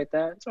and stuff like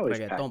that. It's always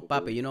reggaeton,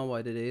 papi. You know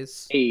what it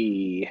is?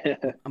 Hey,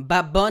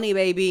 Bad Bunny,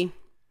 baby.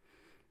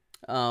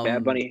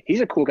 Bad Bunny.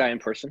 He's a cool guy in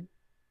person.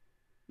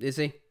 Is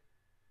he?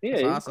 Yeah,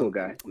 he's awesome. A cool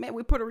guy. Man,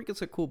 we Puerto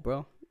Ricans are cool,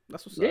 bro.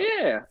 That's what's up.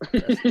 Yeah.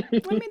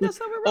 I mean, that's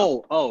how we're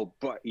Oh,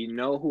 but you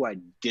know who I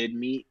did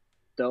meet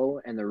though,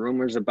 and the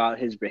rumors about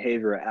his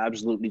behavior are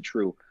absolutely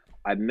true.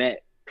 I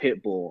met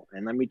Pitbull,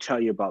 and let me tell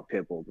you about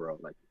Pitbull, bro.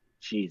 Like,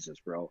 Jesus,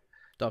 bro.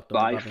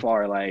 By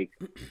far, like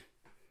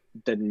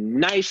the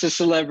nicest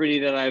celebrity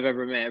that I've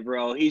ever met,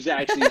 bro. He's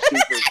actually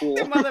super cool.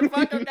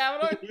 Motherfucker,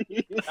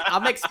 cabrón.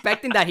 I'm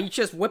expecting that he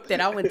just whipped it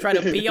out and tried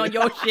to pee on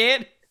your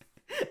shit.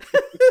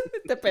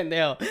 The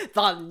pendejo.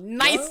 The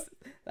nice. What?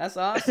 That's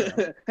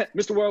awesome.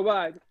 Mr.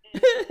 Worldwide.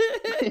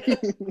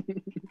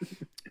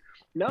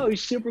 No,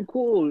 he's super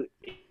cool.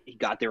 He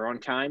got there on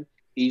time.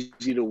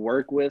 Easy to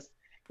work with.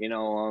 You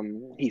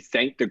know, he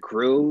thanked the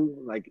crew,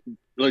 like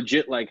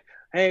legit, like,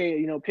 hey,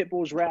 you know,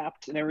 Pitbull's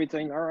wrapped and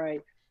everything. All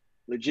right.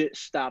 Legit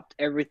stopped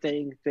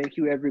everything. Thank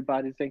you,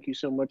 everybody. Thank you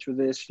so much for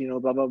this. You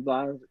know, blah, blah,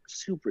 blah.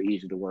 Super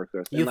easy to work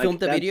with. You filmed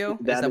the video?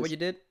 Is that what you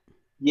did?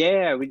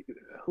 Yeah.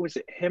 Who was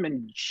it? Him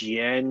and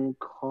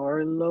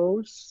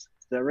Giancarlos? Does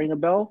that ring a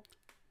bell?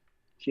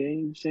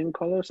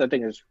 Giancarlos? I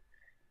think it's,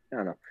 I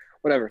don't know.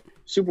 Whatever.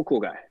 Super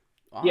cool guy.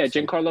 Awesome. Yeah,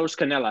 Giancarlos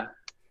Canella.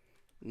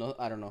 No,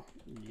 I don't know.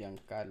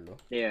 Giancarlo.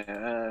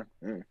 Yeah.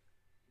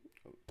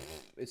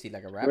 Is he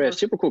like a rapper? Yeah,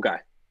 super cool guy.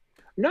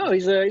 No,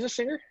 he's a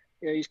singer.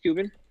 Yeah, he's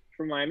Cuban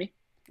from Miami.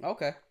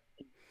 Okay.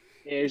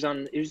 Yeah,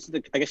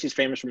 I guess he's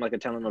famous from like a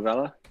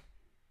telenovela.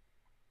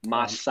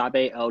 Más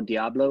sabe el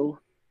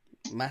diablo.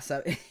 Más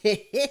sabe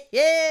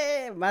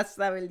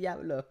el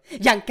diablo.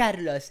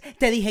 Giancarlos,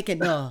 te dije que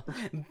no.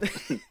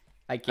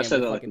 I can't. I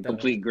said like a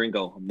complete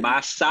gringo.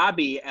 Más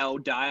sabe el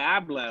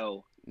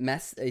diablo.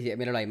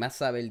 Mira, like Más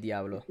sabe el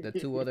diablo. The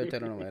two other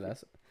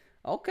telenovelas.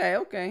 Okay.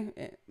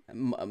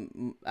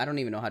 I don't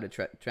even know how to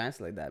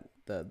translate that.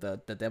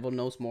 The devil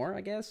knows more,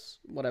 I guess.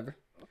 Whatever.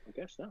 I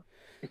guess so.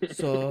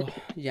 So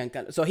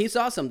Giancarlo. So he's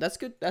awesome. That's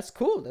good. That's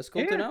cool. That's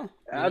cool to know.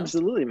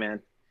 Absolutely,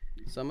 man.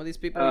 Some of these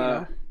people, you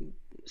know,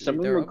 some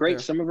of them are great.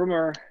 Some of them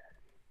are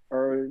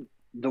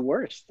the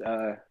worst.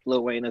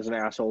 Lil Wayne is an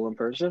asshole in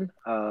person.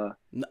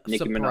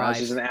 Nicki Minaj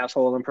is an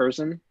asshole in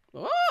person.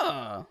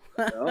 Oh.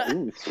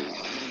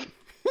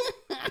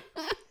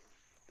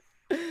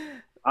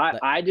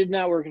 I did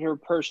not work with her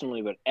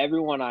personally, but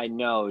everyone I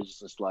know is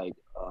just like,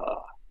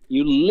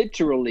 you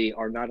literally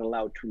are not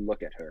allowed to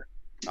look at her.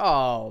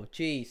 Oh,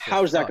 jeez.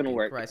 How's that going to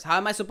work? Christ. How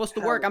am I supposed to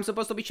work? I'm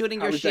supposed to be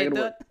shooting your shit,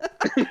 dude.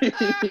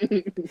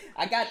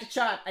 I got the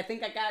shot. I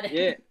think I got it.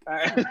 Yeah.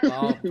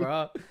 Oh,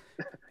 bro.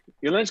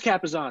 Your lens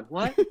cap is on.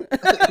 What?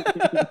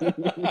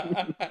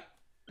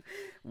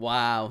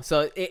 Wow.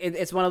 So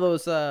it's one of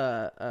those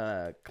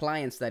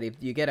clients that if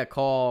you get a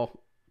call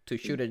to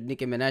shoot a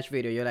Nicki Minaj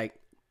video, you're like,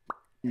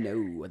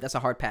 no, that's a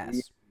hard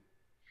pass.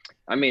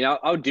 I mean,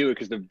 I'll do it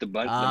because the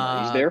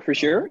money's there for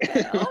sure.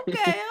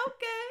 Okay.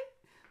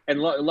 And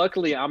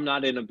luckily, I'm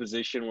not in a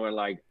position where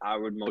like I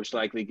would most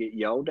likely get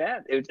yelled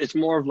at. It's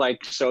more of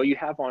like, so you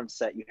have on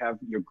set, you have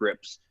your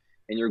grips,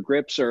 and your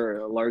grips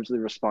are largely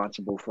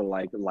responsible for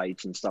like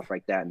lights and stuff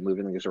like that and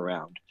moving things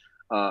around.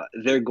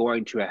 They're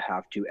going to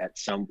have to at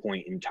some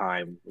point in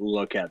time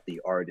look at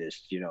the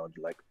artist, you know,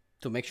 like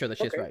to make sure the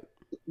shit's right.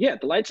 Yeah,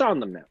 the light's on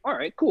them now. All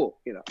right, cool.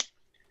 You know,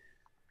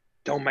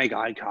 don't make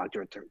eye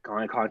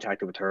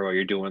contact with her while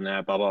you're doing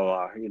that. Blah blah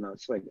blah. You know,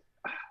 it's like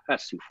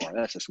that's too far.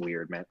 That's just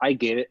weird, man. I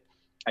get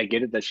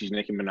it that she's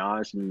Nicki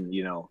Minaj, and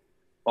you know,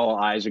 all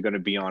eyes are going to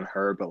be on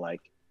her. But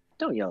like,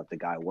 don't yell at the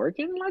guy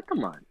working. Like,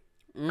 come on.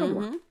 Come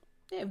on.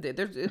 Yeah,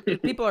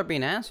 if people are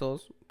being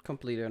assholes.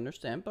 Completely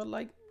understand, but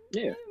like,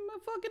 Yeah.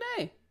 fucking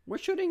A. We're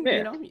shooting. Yeah.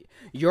 You know,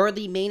 you're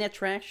the main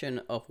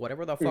attraction of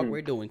whatever the fuck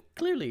we're doing.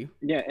 Clearly.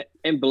 Yeah,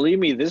 and believe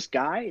me, this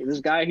guy,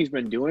 he's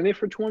been doing it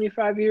for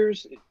 25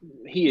 years.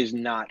 He is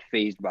not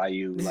fazed by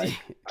you. Like,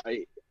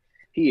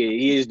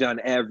 he has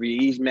done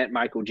he's met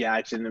Michael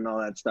Jackson and all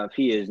that stuff.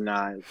 He is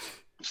not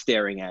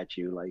staring at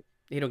you like.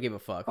 He don't give a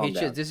fuck. Calm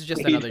down. This is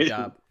just another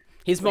job.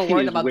 He's more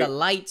worried about the weird.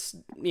 lights,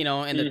 you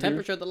know, and the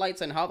temperature of the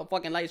lights and how the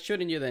fucking light's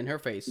shooting you than her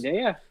face.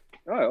 Yeah.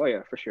 Oh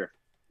yeah, for sure.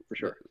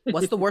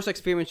 What's the worst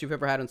experience you've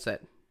ever had on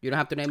set? You don't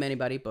have to name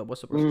anybody, but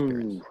what's the worst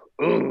experience?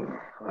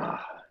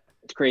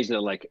 It's crazy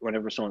that, like,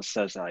 whenever someone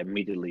says that, I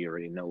immediately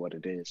already know what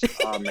it is.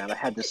 Oh man, I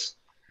had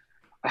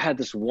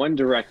this one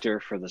director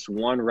for this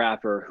one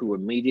rapper who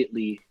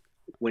immediately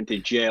went to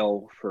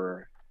jail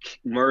for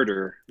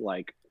murder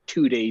like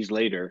 2 days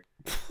later.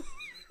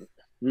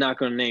 Not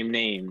gonna name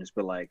names,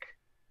 but like,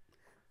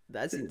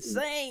 that's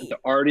insane. The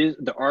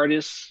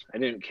artist, I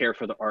didn't care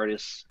for the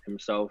artist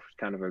himself.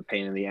 Kind of a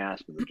pain in the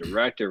ass, but the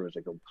director was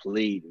a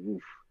complete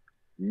oof.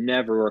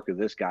 Never work with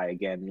this guy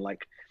again.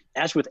 Like,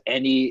 as with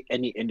any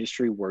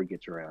industry, word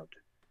gets around.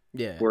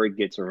 Yeah. Word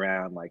gets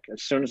around. Like,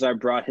 as soon as I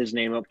brought his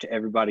name up to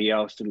everybody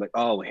else, they're like,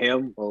 oh,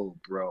 him? Oh,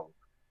 bro.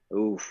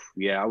 Oof.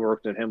 Yeah, I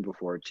worked with him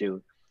before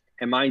too.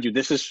 And mind you,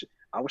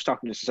 I was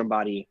talking to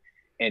somebody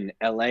in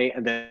LA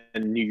and then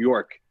in New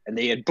York, and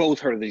they had both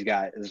heard of this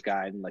guy,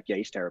 and like, yeah,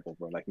 he's terrible,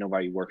 bro. Like,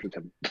 nobody worked with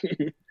him.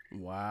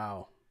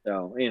 Wow.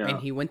 So, you know. And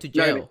he went to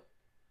jail.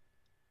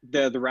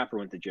 The rapper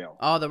went to jail.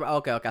 Oh,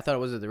 okay. I thought it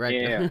was the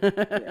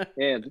director.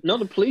 Yeah. No,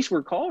 the police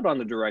were called on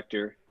the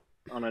director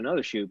on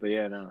another shoot, but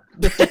yeah, no.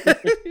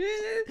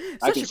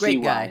 Such a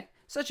great guy.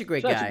 Such a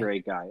great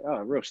guy. Oh,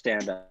 a real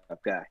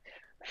stand-up guy.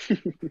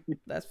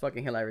 That's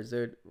fucking hilarious,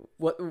 dude.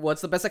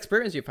 What's the best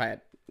experience you've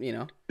had? You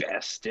know.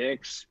 Best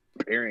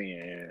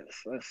experience.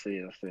 Let's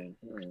see.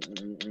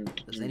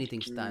 Does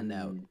anything stand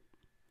out?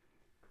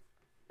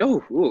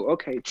 Oh,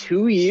 okay.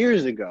 2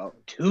 years ago,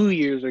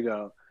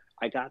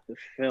 I got the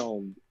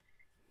film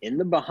in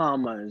the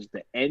Bahamas,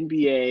 the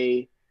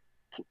NBA,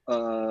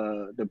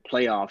 the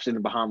playoffs in the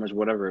Bahamas,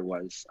 whatever it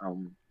was.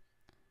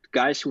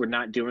 Guys who were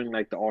not doing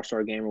like the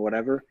All-Star game or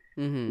whatever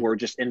were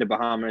just in the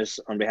Bahamas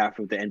on behalf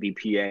of the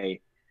NBPA.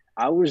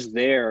 I was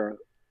there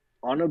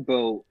on a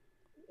boat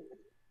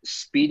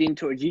speeding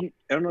towards you.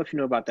 I don't know if you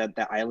know about that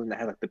island that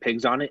had like the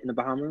pigs on it in the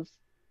Bahamas.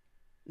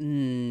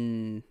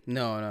 No.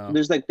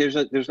 There's like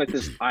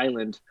this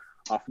island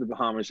off of the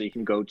Bahamas that you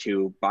can go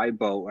to by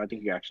boat. I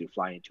think you actually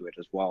fly into it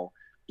as well.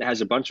 It has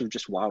a bunch of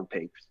just wild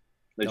pigs.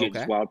 Legit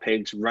just wild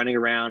pigs running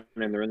around,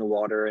 and they're in the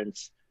water, and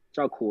it's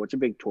all cool. It's a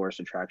big tourist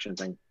attraction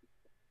thing.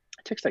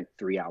 It takes like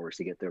 3 hours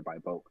to get there by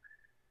boat.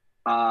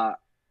 I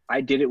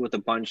did it with a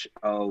bunch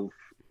of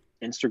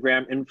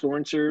Instagram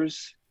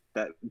influencers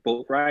that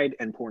boat ride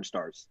and porn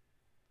stars.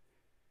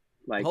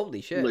 Like,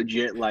 holy shit.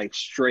 Legit, like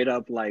straight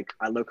up, like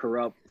I look her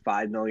up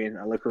 5 million,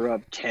 I look her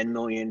up 10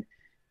 million.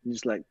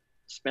 Just like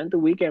spent the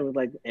weekend with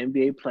like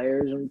NBA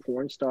players and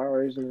porn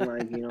stars and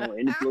like, you know,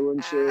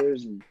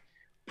 influencers and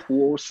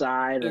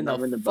poolside, and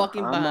I'm in the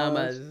fucking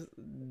Bahamas.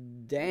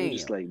 Damn. I'm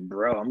just like,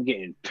 bro, I'm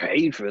getting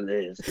paid for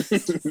this.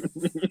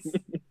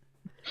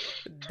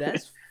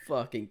 That's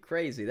fucking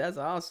crazy. That's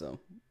awesome.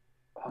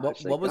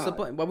 What like, was the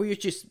point? What were you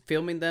just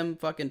filming them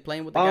fucking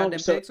playing with the goddamn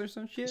pigs or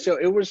some shit? So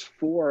it was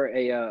for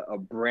a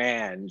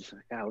brand.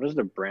 God, what does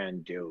the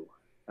brand do?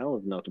 I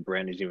don't know if the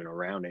brand is even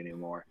around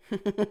anymore.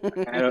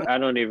 I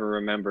don't even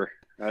remember.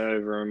 I don't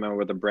even remember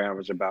what the brand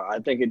was about. I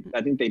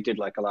think they did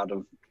like a lot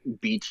of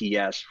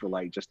BTS for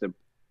like just the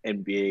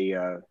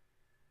NBA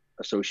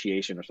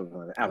association or something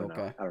like that. I don't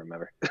know. I don't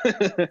remember.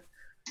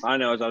 I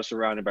know I was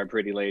surrounded by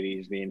pretty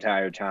ladies the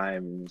entire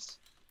time,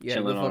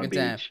 chilling on the beach.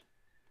 Time.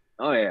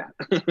 Oh yeah.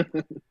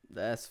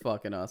 That's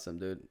fucking awesome,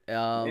 dude.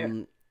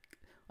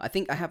 I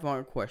think I have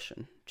one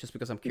question just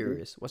because I'm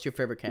curious. What's your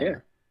favorite camera? Yeah.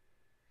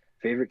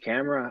 Favorite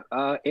camera?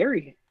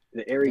 Arri.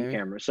 The Arri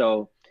camera.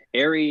 So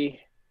Arri,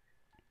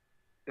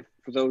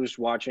 for those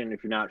watching,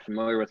 if you're not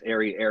familiar with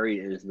Arri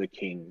is the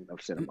king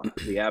of cinema.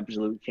 The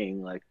absolute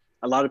king. Like,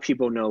 a lot of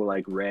people know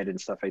like Red and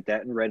stuff like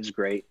that, and Red's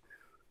great.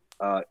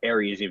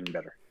 Arri is even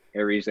better.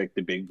 Arri is like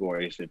the big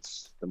boys.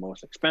 It's the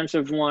most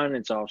expensive one.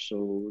 It's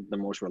also the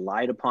most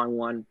relied upon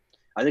one.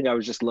 I think I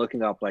was just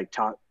looking up like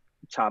top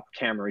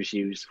cameras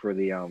used for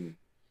the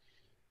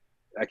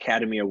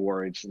Academy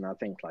Awards, and I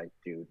think like,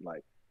 dude,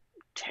 like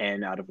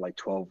 10 out of like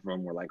 12 of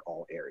them were like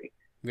all Arri.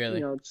 Really?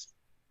 You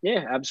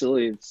know,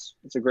 absolutely.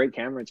 It's a great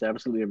camera. It's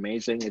absolutely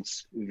amazing.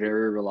 It's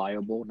very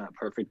reliable. Not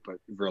perfect, but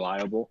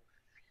reliable.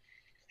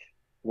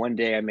 One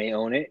day I may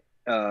own it.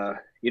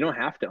 You don't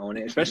have to own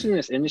it, especially in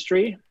this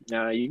industry.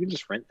 You can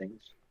just rent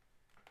things.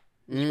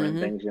 Rent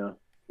things, you know.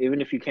 Even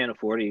if you can't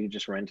afford it, you can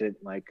just rent it.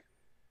 Like,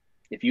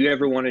 if you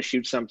ever want to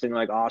shoot something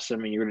like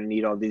awesome and you're going to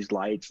need all these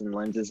lights and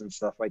lenses and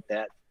stuff like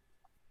that,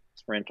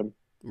 just rent them.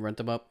 Rent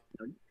them up.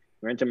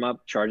 Rent them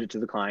up. Charge it to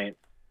the client.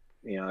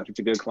 You know, if it's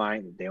a good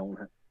client, they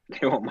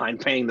won't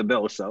mind paying the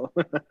bill. So.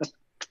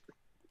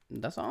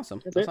 That's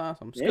awesome. That's That's it.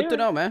 awesome. It's Yeah. good to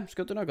know, man. It's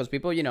good to know because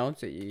people,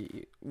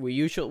 we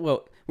usually,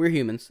 well, we're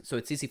humans, so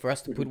it's easy for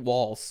us to put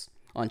walls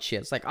on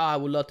shit. It's like, I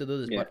would love to do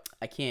this, Yeah. but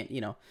I can't.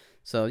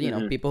 So,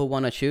 people who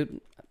want to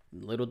shoot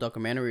a little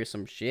documentary or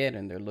some shit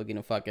and they're looking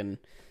to fucking,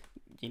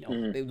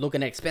 they're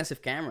looking at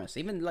expensive cameras,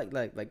 even like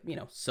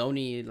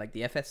Sony, like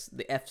the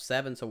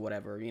F7s or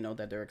whatever,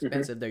 that they're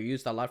expensive. They're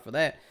used a lot for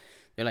that.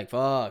 They're like,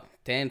 fuck,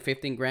 10,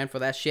 15 grand for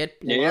that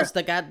shit plus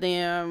the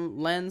goddamn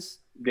lens.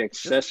 The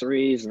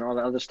accessories and all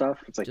the other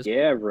stuff. It's like,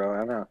 yeah, bro,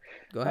 I know.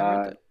 Go ahead,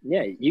 rent it.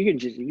 Yeah, you can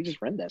just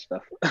rent that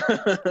stuff.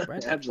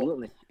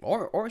 Absolutely.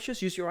 Or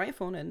just use your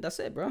iPhone and that's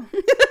it, bro.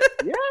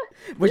 Yeah.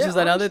 Which Yeah, is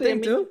another honestly,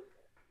 thing too.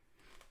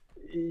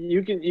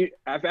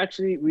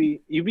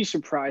 You'd be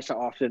surprised how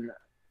often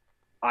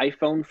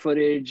iPhone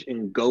footage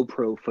and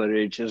GoPro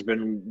footage has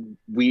been.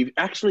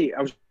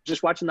 I was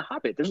just watching The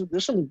Hobbit.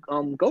 There's some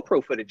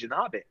GoPro footage in The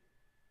Hobbit.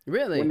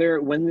 Really? When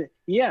they're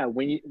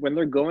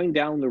going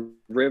down the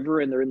river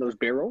and they're in those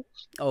barrels.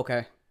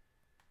 Okay.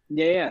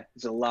 Yeah,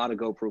 there's a lot of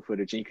GoPro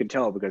footage, and you can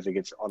tell because it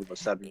gets all of a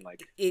sudden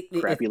like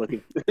crappy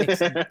looking.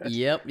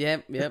 Yep.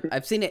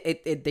 I've seen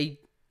it. They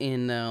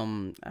in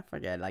I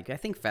forget. Like I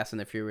think Fast and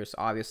the Furious,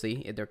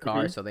 obviously, in their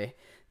cars. So they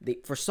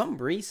for some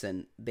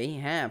reason they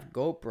have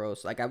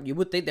GoPros. Like you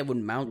would think they would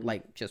mount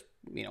like just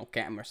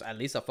cameras, at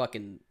least a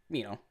fucking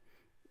I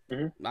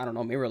don't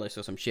know, mirrorless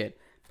or some shit.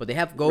 But they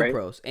have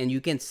GoPros, and you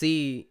can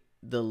see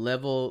the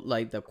level,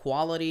 like the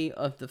quality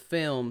of the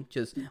film,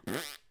 just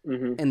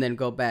and then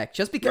go back,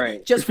 just because,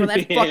 just for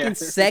that fucking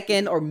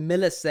second or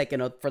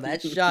millisecond for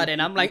that shot,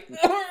 and I'm like,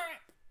 no,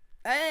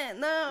 I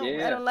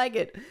don't like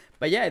it.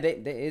 But yeah,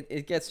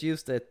 it gets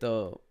used at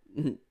a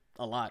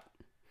lot.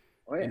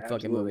 Oh, yeah, in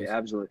fucking movies.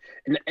 Absolutely.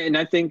 And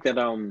I think that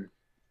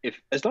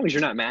as long as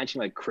you're not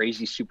matching like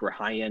crazy super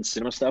high end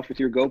cinema stuff with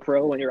your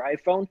GoPro and your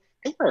iPhone,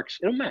 it works.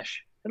 It'll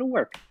mesh. It'll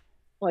work.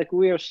 Like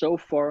we are so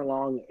far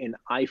along in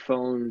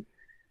iPhone,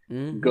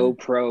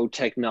 GoPro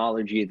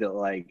technology that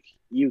like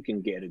you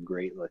can get a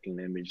great looking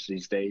image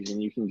these days,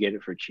 and you can get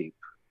it for cheap.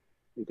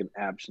 You can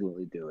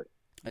absolutely do it.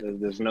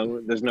 There's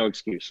no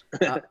excuse.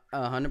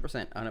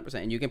 100%.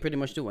 And you can pretty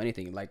much do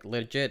anything. Like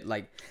legit.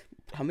 Like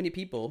how many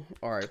people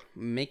are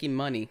making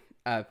money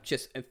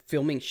just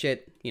filming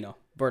shit,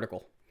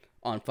 vertical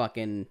on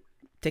fucking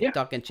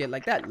TikTok and shit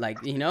like that.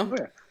 Like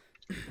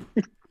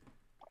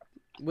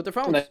with their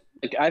phones. Like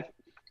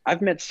I've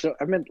met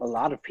a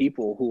lot of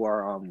people who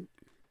are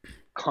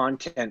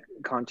content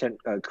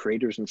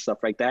creators and stuff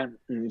like that,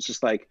 and it's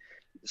just like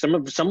some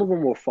of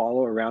them will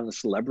follow around the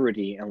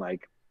celebrity and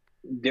like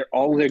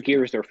all their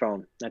gear is their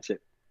phone. That's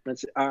it.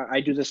 I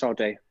do this all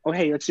day. Oh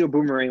hey, let's do a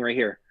boomerang right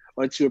here.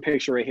 Oh, let's do a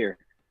picture right here.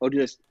 Oh, do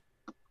this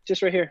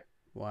just right here.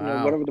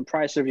 Wow. Whatever the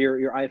price of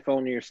your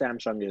iPhone or your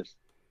Samsung is.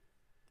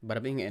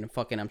 But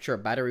I'm sure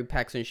battery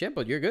packs and shit,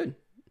 but you're good.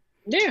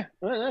 Yeah,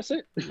 well, that's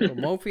it.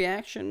 Mophie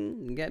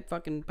action, get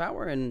fucking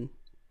power, and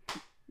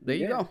there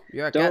you go.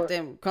 You're a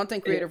goddamn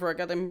content creator for a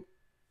goddamn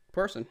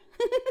person.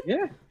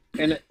 Yeah,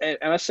 and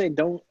I say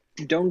don't,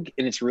 and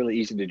it's really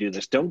easy to do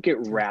this. Don't get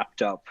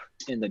wrapped up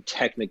in the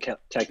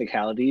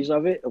technicalities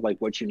of it, of like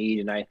what you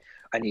need. And I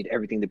need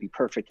everything to be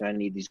perfect, and I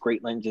need these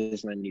great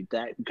lenses, and I need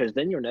that, because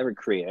then you'll never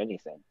create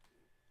anything.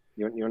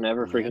 You'll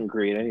never freaking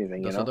create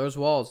anything. Those are those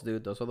walls,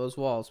 dude. Those are those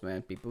walls,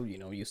 man. People,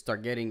 you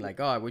start getting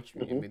like, oh, I wish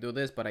we do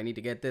this, but I need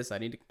to get this. I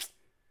need to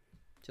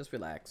just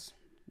relax.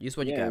 Use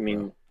what you got. I mean,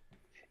 bro.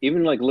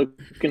 Even like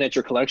looking at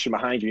your collection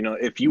behind you,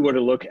 if you were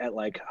to look at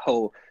like,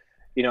 how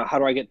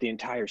do I get the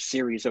entire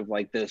series of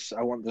like this?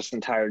 I want this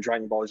entire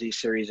Dragon Ball Z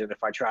series, and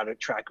if I try to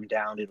track them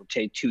down, it'll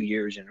take 2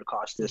 years and it'll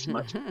cost this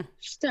much.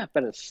 Step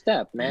at a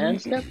step, man.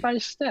 Step by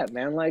step,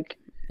 man. Like,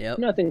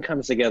 nothing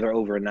comes together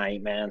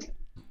overnight, man.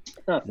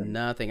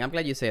 Nothing. I'm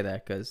glad you say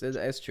that, because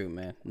it's true,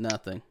 man.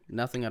 Nothing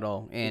at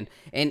all. And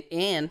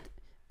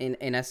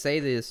I say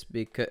this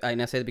because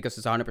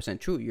it's 100%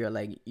 true. You're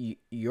like,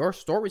 your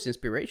story is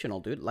inspirational,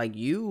 dude. Like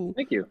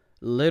Thank you.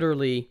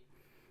 Literally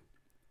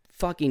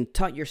fucking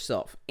taught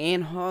yourself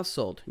and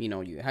hustled.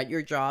 You had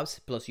your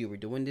jobs, plus you were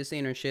doing this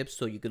internship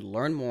so you could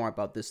learn more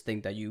about this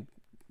thing that you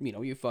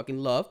fucking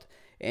loved.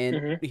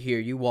 And here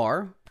you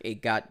are, a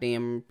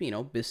goddamn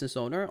business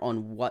owner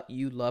on what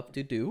you love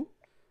to do.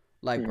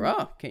 Like,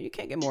 bro, you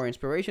can't get more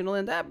inspirational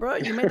than that, bro.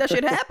 You made that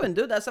shit happen,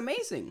 dude. That's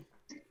amazing.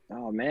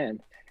 Oh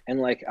man, and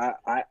like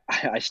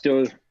I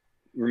still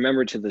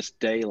remember to this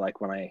day,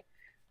 like when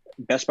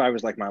Best Buy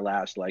was like my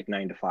last like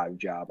 9-to-5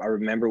 job. I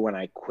remember when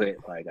I quit,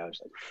 like I was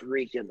like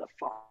freaking the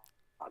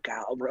fuck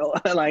out, bro.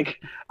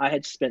 Like I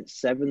had spent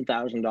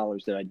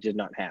 $7,000 that I did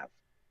not have.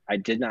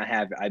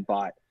 I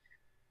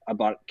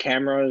bought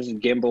cameras,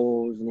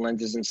 gimbals, and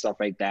lenses and stuff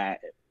like that.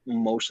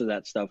 Most of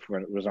that stuff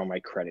was on my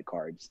credit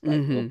cards.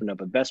 Like opened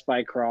up a Best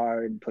Buy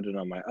card, put it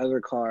on my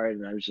other card,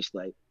 and I was just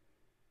like,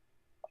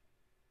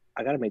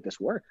 I gotta make this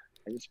work.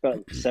 I just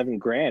spent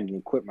 $7,000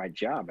 and quit my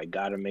job. I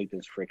gotta make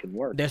this freaking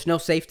work. There's no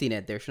safety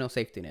net. So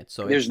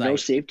there's no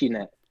safety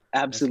net.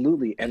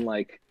 Absolutely. And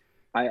like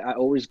I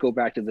always go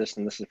back to this,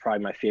 and this is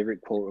probably my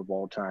favorite quote of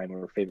all time,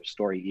 or favorite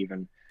story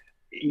even.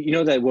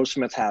 That Will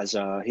Smith has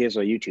he has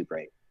a YouTube,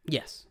 right?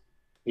 Yes.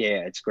 Yeah,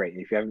 it's great.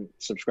 If you haven't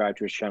subscribed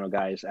to his channel,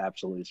 guys,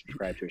 absolutely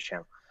subscribe to his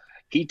channel.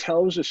 He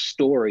tells a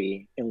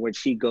story in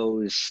which he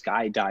goes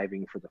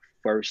skydiving for the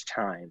first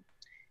time.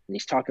 And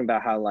he's talking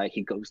about how like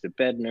he goes to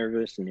bed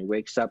nervous and he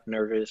wakes up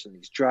nervous and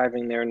he's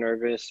driving there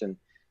nervous and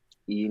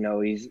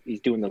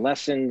he's doing the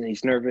lesson and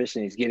he's nervous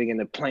and he's getting in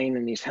the plane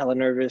and he's hella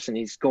nervous and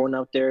he's going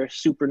out there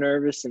super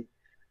nervous and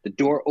the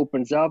door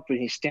opens up and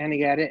he's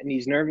standing at it and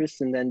he's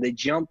nervous and then they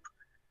jump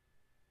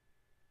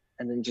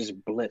and then just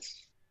bliss.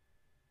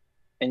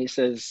 And he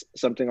says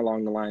something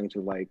along the lines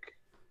of like,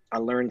 I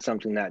learned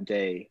something that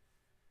day,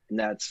 and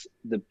that's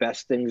the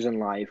best things in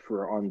life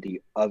are on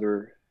the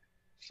other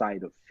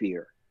side of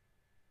fear.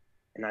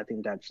 And I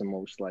think that's the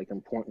most like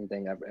important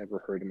thing I've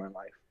ever heard in my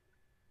life.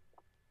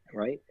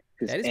 Right?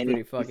 That is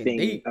pretty fucking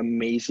deep.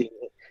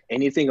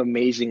 Anything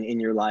amazing in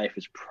your life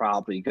is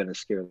probably gonna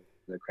scare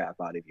the crap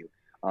out of you.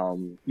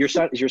 Your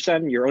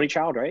son your only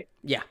child, right?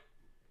 Yeah.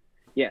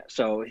 Yeah.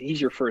 So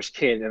he's your first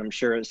kid, and I'm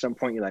sure at some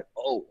point you're like,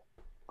 oh,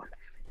 I'm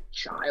having a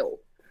child.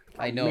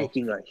 I know.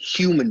 Making a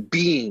human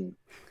being.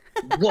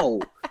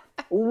 Whoa.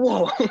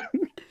 Whoa.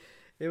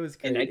 It was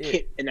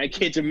crazy. And that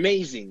kid's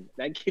amazing.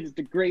 That kid is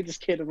the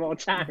greatest kid of all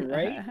time,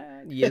 right?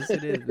 Yes,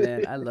 it is,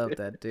 man. I love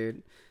that,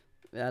 dude.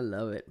 I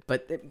love it.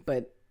 But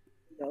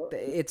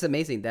it's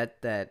amazing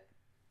that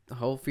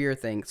whole fear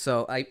thing.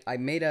 So I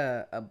made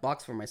a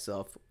box for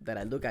myself that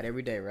I look at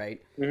every day,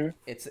 right? Mm-hmm.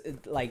 It's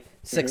like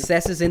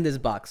success is in this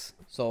box.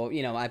 So,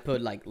 I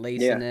put like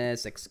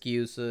laziness,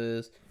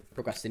 excuses,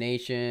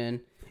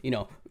 procrastination,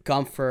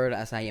 comfort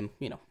as I am,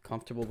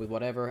 comfortable with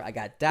whatever. I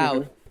got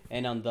doubt.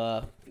 And on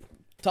the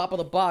top of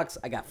the box,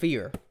 I got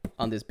fear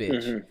on this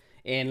bitch.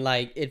 And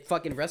like, it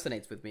fucking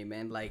resonates with me,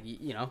 man. Like,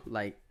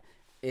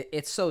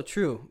 it's so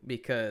true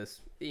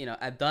because,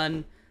 I've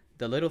done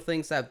the little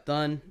things I've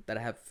done that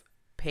I have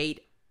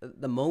paid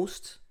the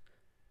most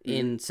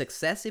in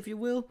success, if you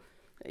will.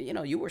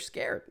 You were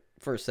scared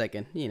for a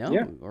second,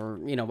 or,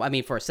 I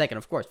mean, for a second,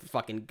 of course, for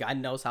fucking God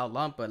knows how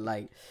long, but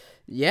like,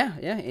 yeah.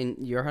 And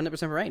you're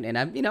 100% right. And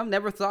I've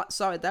never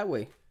saw it that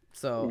way.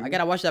 So I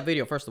gotta watch that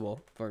video first of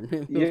all.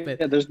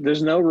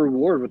 There's no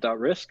reward without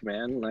risk,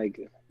 man.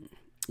 Like,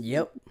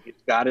 yep, you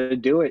gotta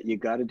do it. You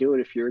gotta do it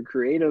if you're a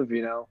creative.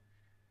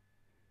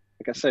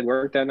 Like I said,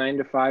 work that 9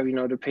 to 5,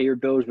 to pay your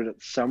bills. But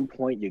at some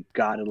point, you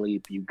gotta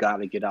leap. You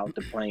gotta get out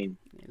the plane.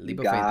 Leap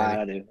of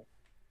faith, baby.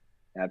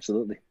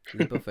 Absolutely.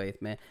 Leap of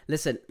faith, man.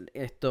 Listen,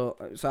 so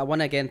I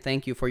want to again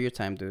thank you for your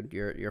time, dude.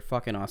 You're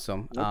fucking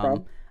awesome. No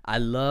problem. I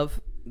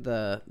love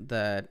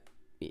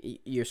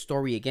your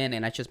story again,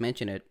 and I just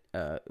mentioned it.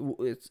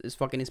 It's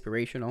fucking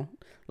inspirational.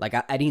 Like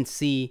I didn't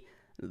see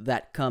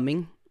that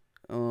coming.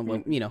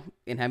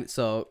 And having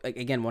so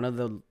again, one of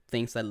the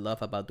things I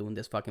love about doing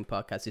this fucking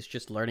podcast is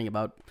just learning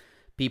about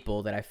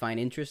people that I find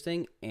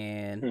interesting,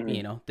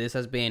 and this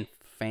has been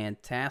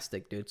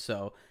fantastic, dude.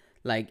 So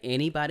like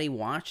anybody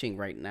watching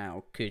right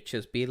now could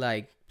just be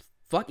like,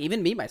 fuck,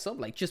 even me myself,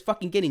 like just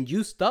fucking getting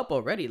juiced up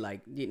already. Like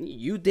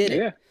you did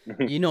it.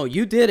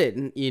 You did it,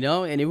 and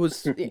it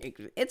was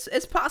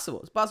it's possible.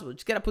 It's possible.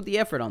 Just gotta put the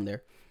effort on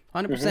there,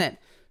 100%.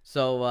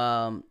 So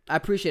I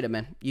appreciate it,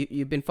 man.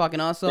 You've been fucking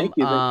awesome. Thank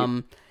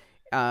you.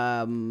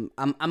 I'm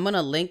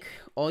gonna link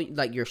all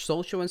like your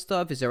social and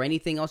stuff. Is there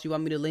anything else you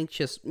want me to link?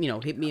 Just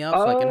hit me up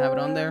so I can have it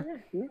on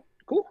there.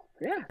 Cool.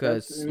 Yeah.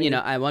 Because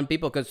I want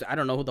people, because I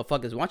don't know who the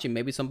fuck is watching.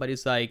 Maybe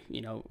somebody's like,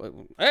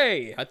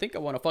 hey, I think I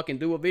want to fucking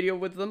do a video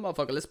with them,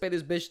 motherfucker. Let's pay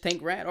this bitch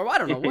 $10,000, or I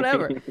don't know,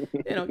 whatever.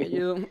 Get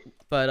you.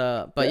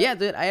 But yeah,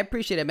 dude, I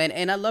appreciate it, man,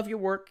 and I love your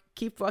work.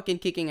 Keep fucking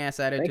kicking ass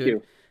at it,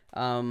 dude.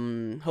 Thank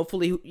you.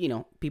 Hopefully,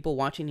 people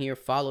watching here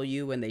follow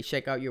you and they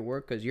check out your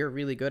work because you're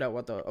really good at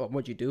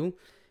what you do.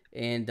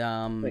 And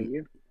thank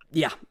you.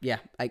 Yeah.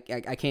 I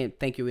can't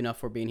thank you enough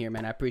for being here,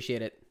 man. I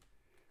appreciate it.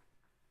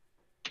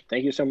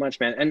 Thank you so much,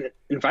 man. And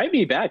invite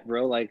me back,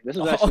 bro. Like, this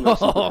is actually super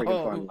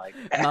freaking fun. Like,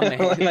 my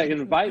man. Like,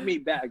 invite me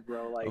back,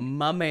 bro. Like,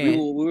 my man. We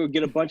will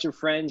get a bunch of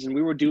friends and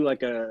we will do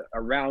like a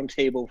round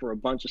table for a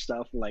bunch of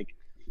stuff. Like,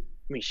 I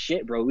mean,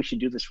 shit, bro. We should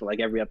do this for like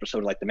every episode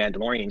of like The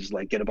Mandalorian. Just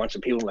like get a bunch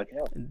of people. Like,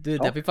 hell,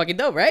 dude, that'd be fucking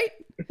dope, right?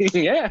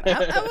 Yeah.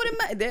 I wouldn't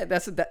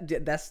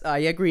mind. That's. I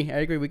agree.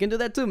 We can do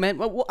that too, man.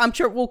 Well, I'm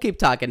sure we'll keep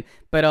talking.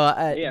 But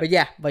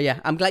yeah.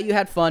 I'm glad you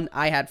had fun.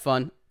 I had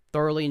fun.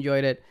 Thoroughly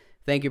enjoyed it.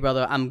 Thank you,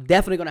 brother. I'm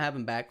definitely gonna have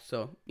him back.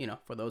 So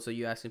for those of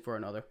you asking for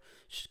another,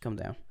 just come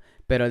down.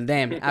 But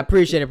damn, I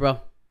appreciate it, bro.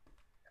 All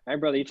right,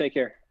 brother. You take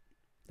care.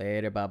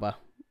 Later, baba.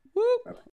 Woo.